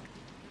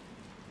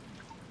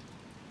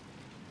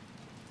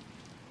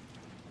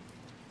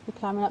 We're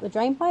climbing up the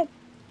drain pipe.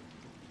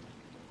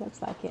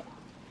 Looks like it.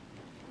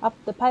 Up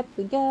the pipe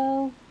we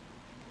go.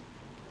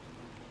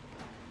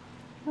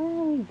 Where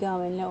are we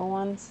going, little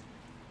ones?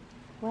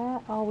 Where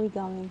are we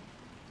going?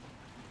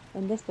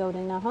 In this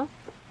building now, huh?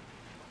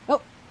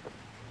 Oh!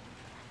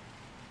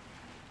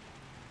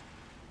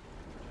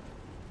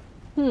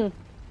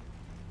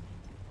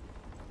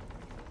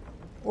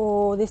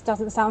 Oh, this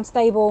doesn't sound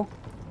stable.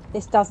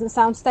 This doesn't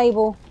sound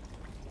stable.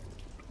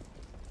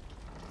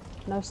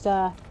 No,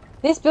 sir.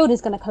 This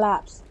building's gonna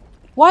collapse.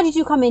 Why did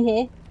you come in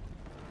here?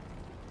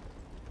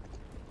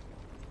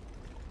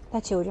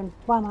 They're children.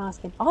 Why am I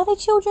asking? Are they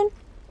children?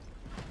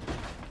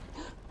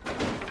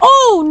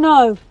 Oh,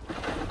 no!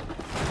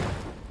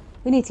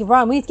 We need to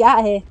run. We need to get out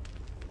of here.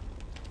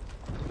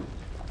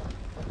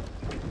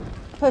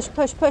 Push,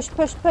 push, push,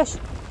 push, push.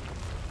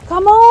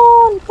 Come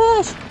on,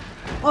 push.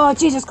 Oh,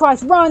 Jesus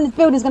Christ. Run. This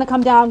building's going to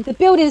come down. The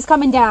building is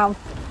coming down.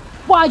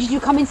 Why did you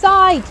come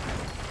inside?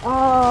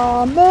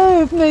 Oh,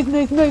 move, move,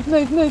 move, move,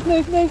 move, move,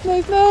 move, move,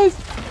 move, move.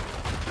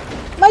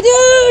 My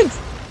dude!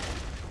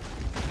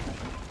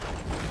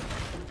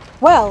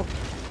 Well,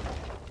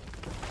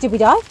 did we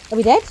die? Are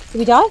we dead? Did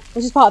we die?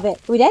 Was this part of it?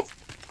 Are we dead?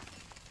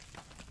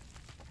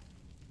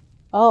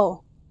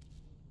 Oh.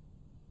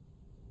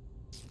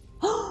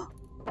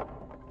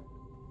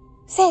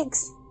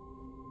 6.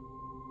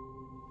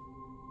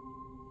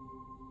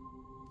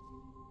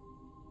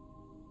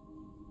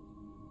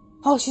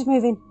 Oh, she's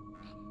moving.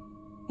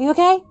 Are you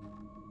okay?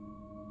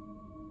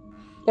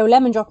 Little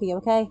lemon drop, are you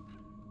okay?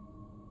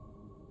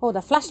 Oh,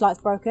 the flashlight's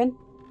broken.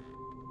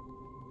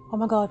 Oh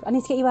my god, I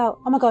need to get you out.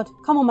 Oh my god,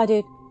 come on, my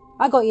dude.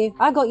 I got you.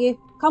 I got you.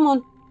 Come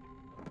on.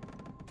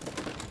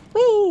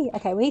 Whee!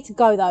 Okay, we need to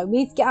go though. We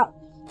need to get out.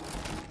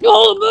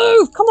 Oh,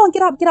 move! Come on,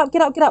 get up, get up,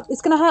 get up, get up.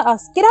 It's gonna hurt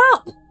us. Get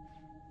up!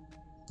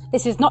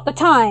 This is not the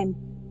time.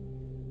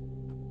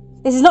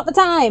 This is not the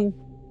time.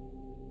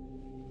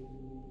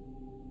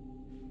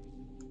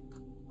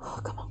 Oh,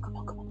 come on, come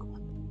on, come on, come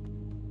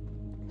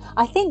on.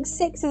 I think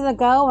 6 is a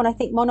girl and I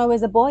think Mono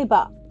is a boy,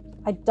 but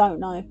I don't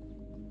know.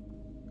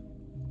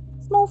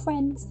 Small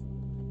friends.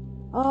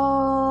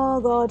 Oh,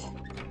 God.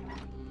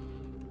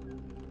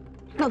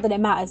 Not that it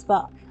matters,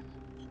 but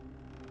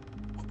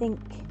I think...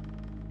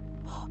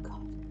 Oh,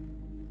 God.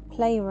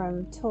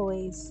 Playroom,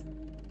 toys.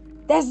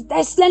 There's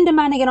Slender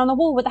Man again on the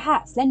wall with a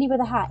hat. Slendy with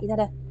a hat. He's had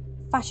a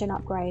fashion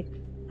upgrade.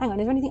 Hang on,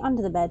 is there anything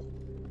under the bed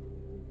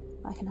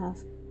I can have?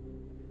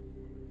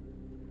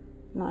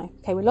 No.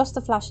 Okay, we lost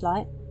the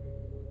flashlight.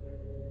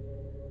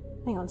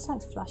 Hang on,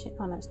 something's flashing.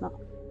 Oh, no, it's not.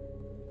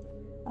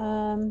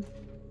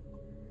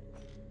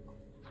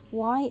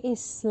 Why is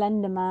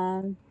Slender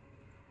Man?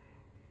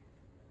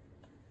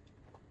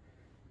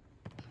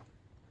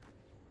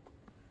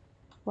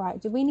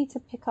 Right, do we need to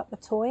pick up the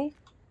toy?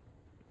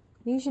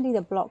 Usually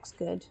the block's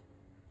good.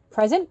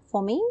 Present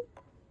for me?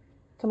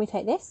 Can we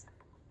take this?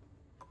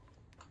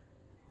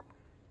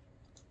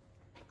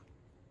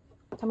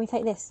 Can we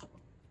take this?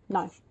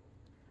 No.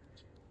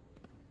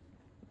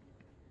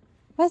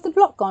 Where's the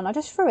block gone? I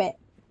just threw it.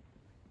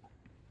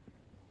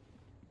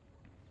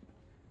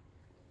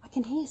 I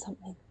can hear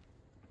something.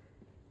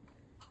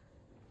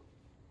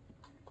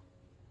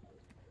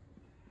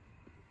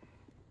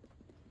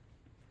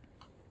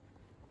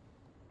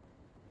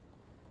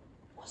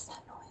 What's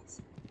that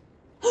noise?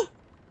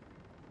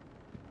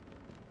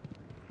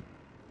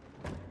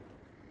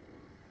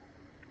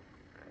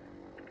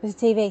 There's a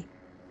TV.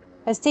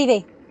 There's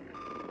TV.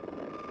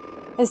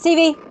 There's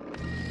TV.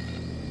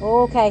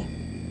 Okay.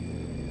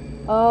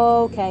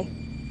 Okay.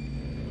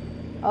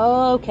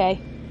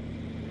 Okay.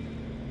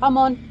 Come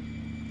on.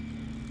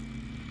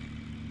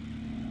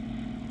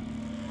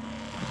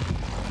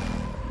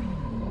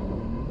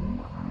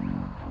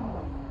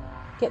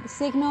 Get the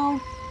signal.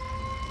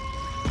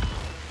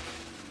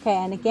 Okay,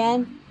 and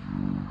again.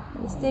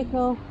 Get the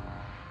signal.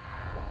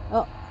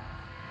 Oh.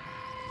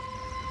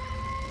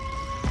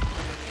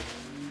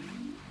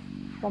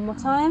 One more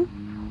time.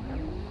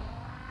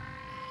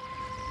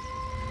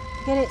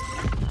 Get it.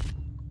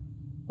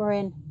 We're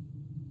in.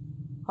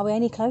 Are we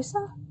any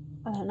closer?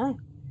 I don't know.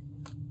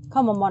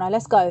 Come on, Mono,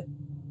 let's go.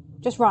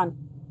 Just run.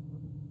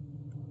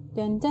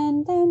 Dun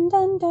dun dun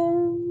dun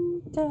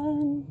dun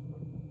dun.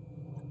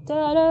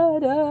 Da da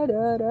da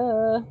da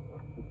da.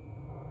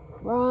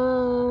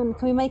 Run.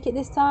 Can we make it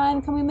this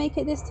time? Can we make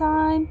it this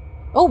time?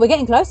 Oh, we're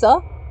getting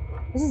closer.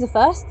 This is the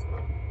first.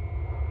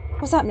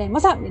 What's happening?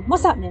 What's happening?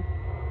 What's happening?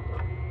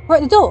 We're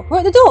at the door. We're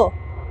at the door.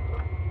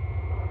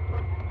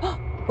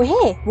 We're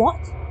here. What?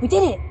 We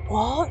did it.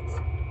 What?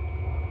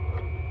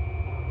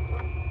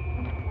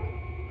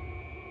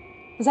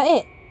 Is that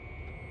it?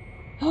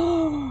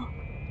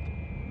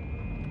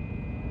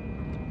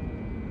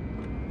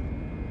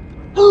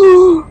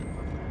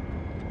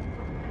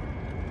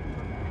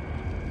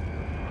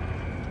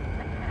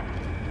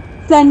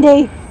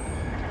 Slendy!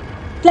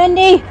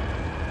 Slendy!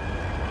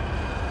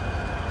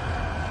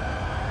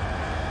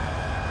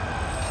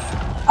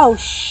 Oh,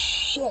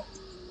 shit.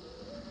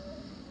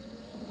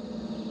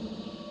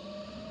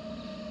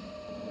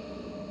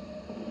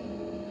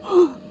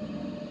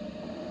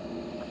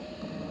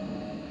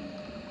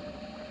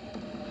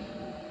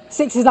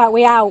 Six is like,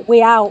 we out,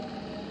 we out.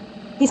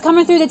 He's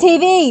coming through the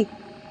TV.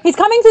 He's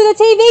coming through the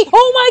TV.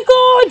 Oh my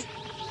God.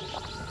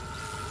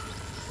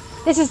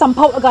 This is some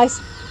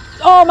poltergeist.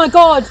 Oh my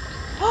God.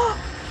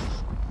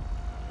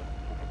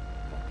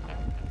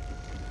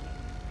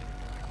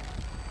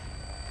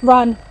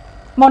 Run.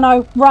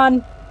 Mono,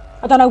 run.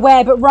 I don't know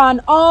where, but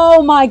run.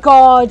 Oh my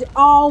God.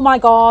 Oh my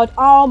God.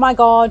 Oh my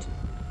God.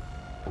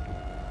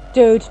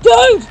 Dude.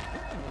 Dude!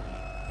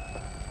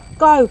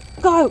 Go.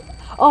 Go.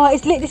 Oh,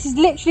 this is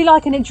literally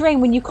like in a dream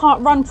when you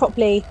can't run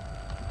properly.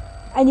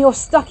 And you're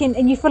stuck in,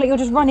 and you feel like you're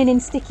just running in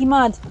sticky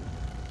mud.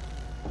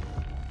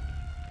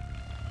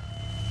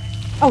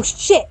 Oh,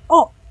 shit.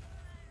 Oh.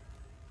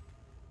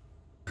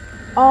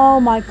 Oh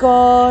my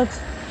God.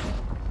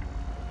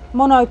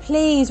 Mono,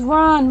 please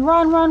run,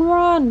 run, run,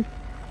 run.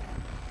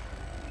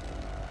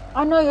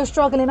 I know you're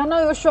struggling,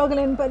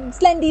 but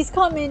Slendy's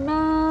coming,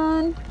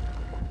 man.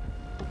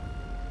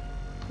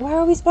 Where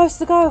are we supposed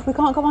to go if we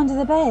can't go under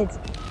the bed?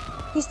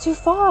 He's too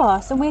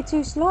fast and we're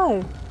too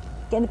slow.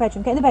 Get in the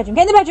bedroom, get in the bedroom,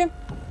 get in the bedroom!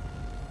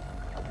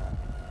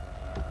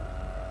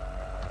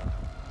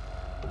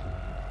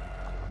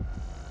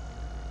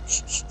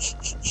 Shh, shh, shh,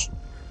 shh, shh.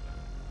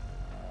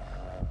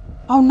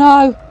 Oh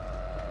no!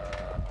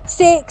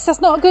 6!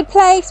 That's not a good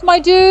place, my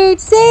dude!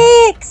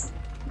 6!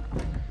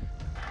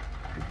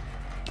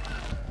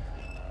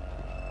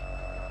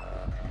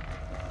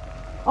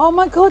 Oh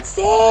my god,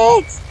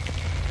 6!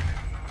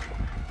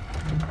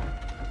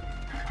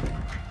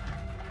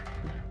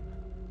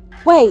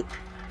 Wait.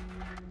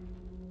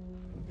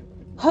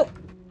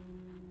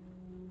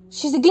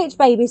 She's a glitch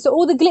baby, so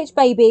all the glitch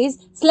babies,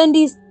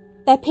 Slendy's,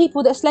 they're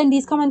people that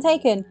Slendy's come and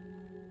taken.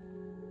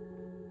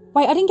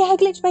 Wait, I didn't get her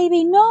glitch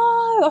baby. No,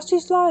 I was too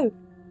slow.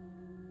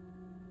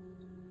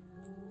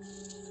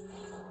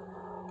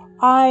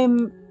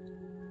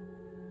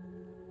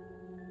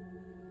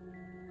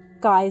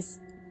 Guys.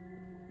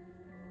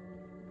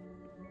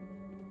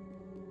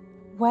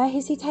 Where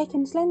has he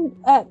taken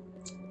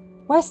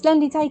where's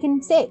Slendy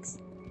taken 6?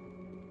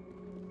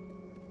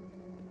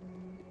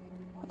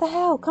 What the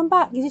hell? Come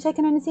back. Is he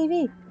taken on the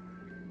TV?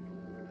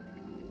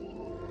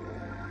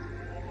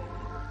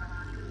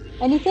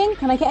 Anything?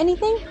 Can I get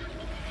anything?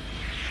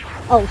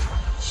 Oh,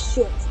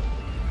 shit.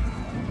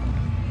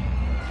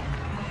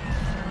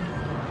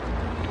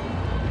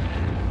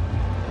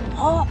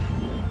 Oh.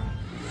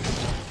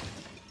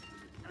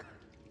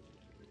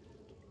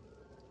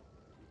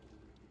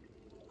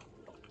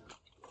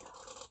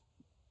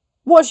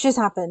 What's just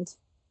happened?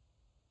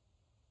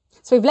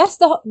 So we've left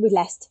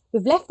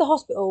the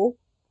hospital.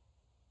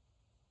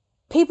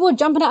 People are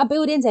jumping out of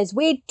buildings. There's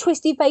weird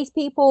twisty faced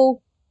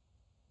people.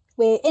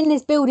 We're in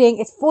this building.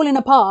 It's falling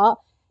apart.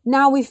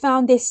 Now we've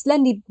found this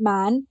Slendy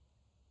man,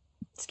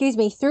 through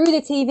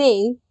the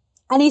TV,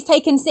 and he's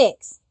taken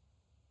 6.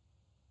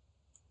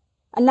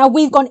 And now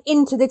we've gone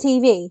into the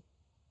TV.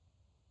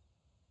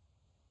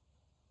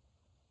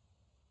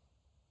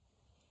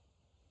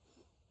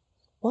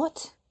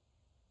 What?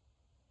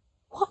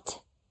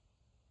 What?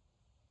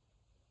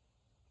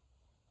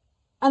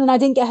 And then I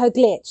didn't get her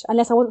glitch,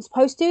 unless I wasn't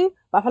supposed to,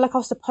 but I feel like I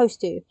was supposed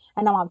to.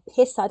 And now I'm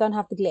pissed that I don't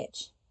have the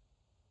glitch.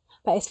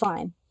 But it's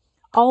fine.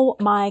 Oh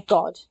my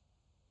god.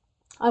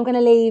 I'm going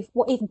to leave,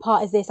 what even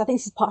part is this? I think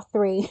this is part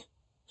 3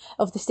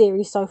 of the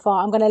series so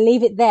far. I'm going to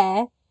leave it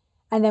there,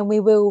 and then we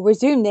will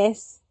resume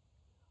this.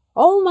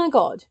 Oh my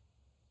god.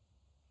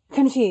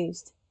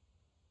 Confused.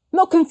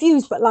 Not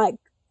confused, but like,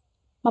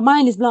 my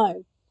mind is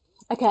blown.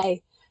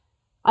 Okay.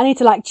 I need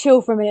to like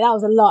chill for a minute. That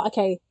was a lot.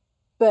 Okay.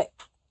 But,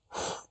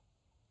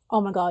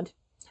 oh my god.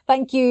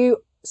 Thank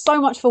you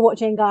so much for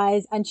watching,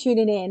 guys, and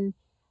tuning in.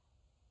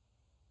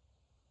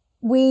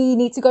 We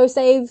need to go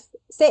save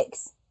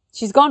 6.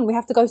 She's gone. We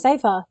have to go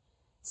save her.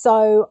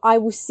 So I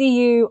will see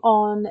you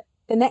on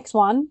the next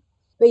one.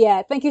 But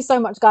yeah, thank you so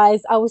much,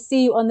 guys. I will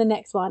see you on the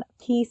next one.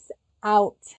 Peace out.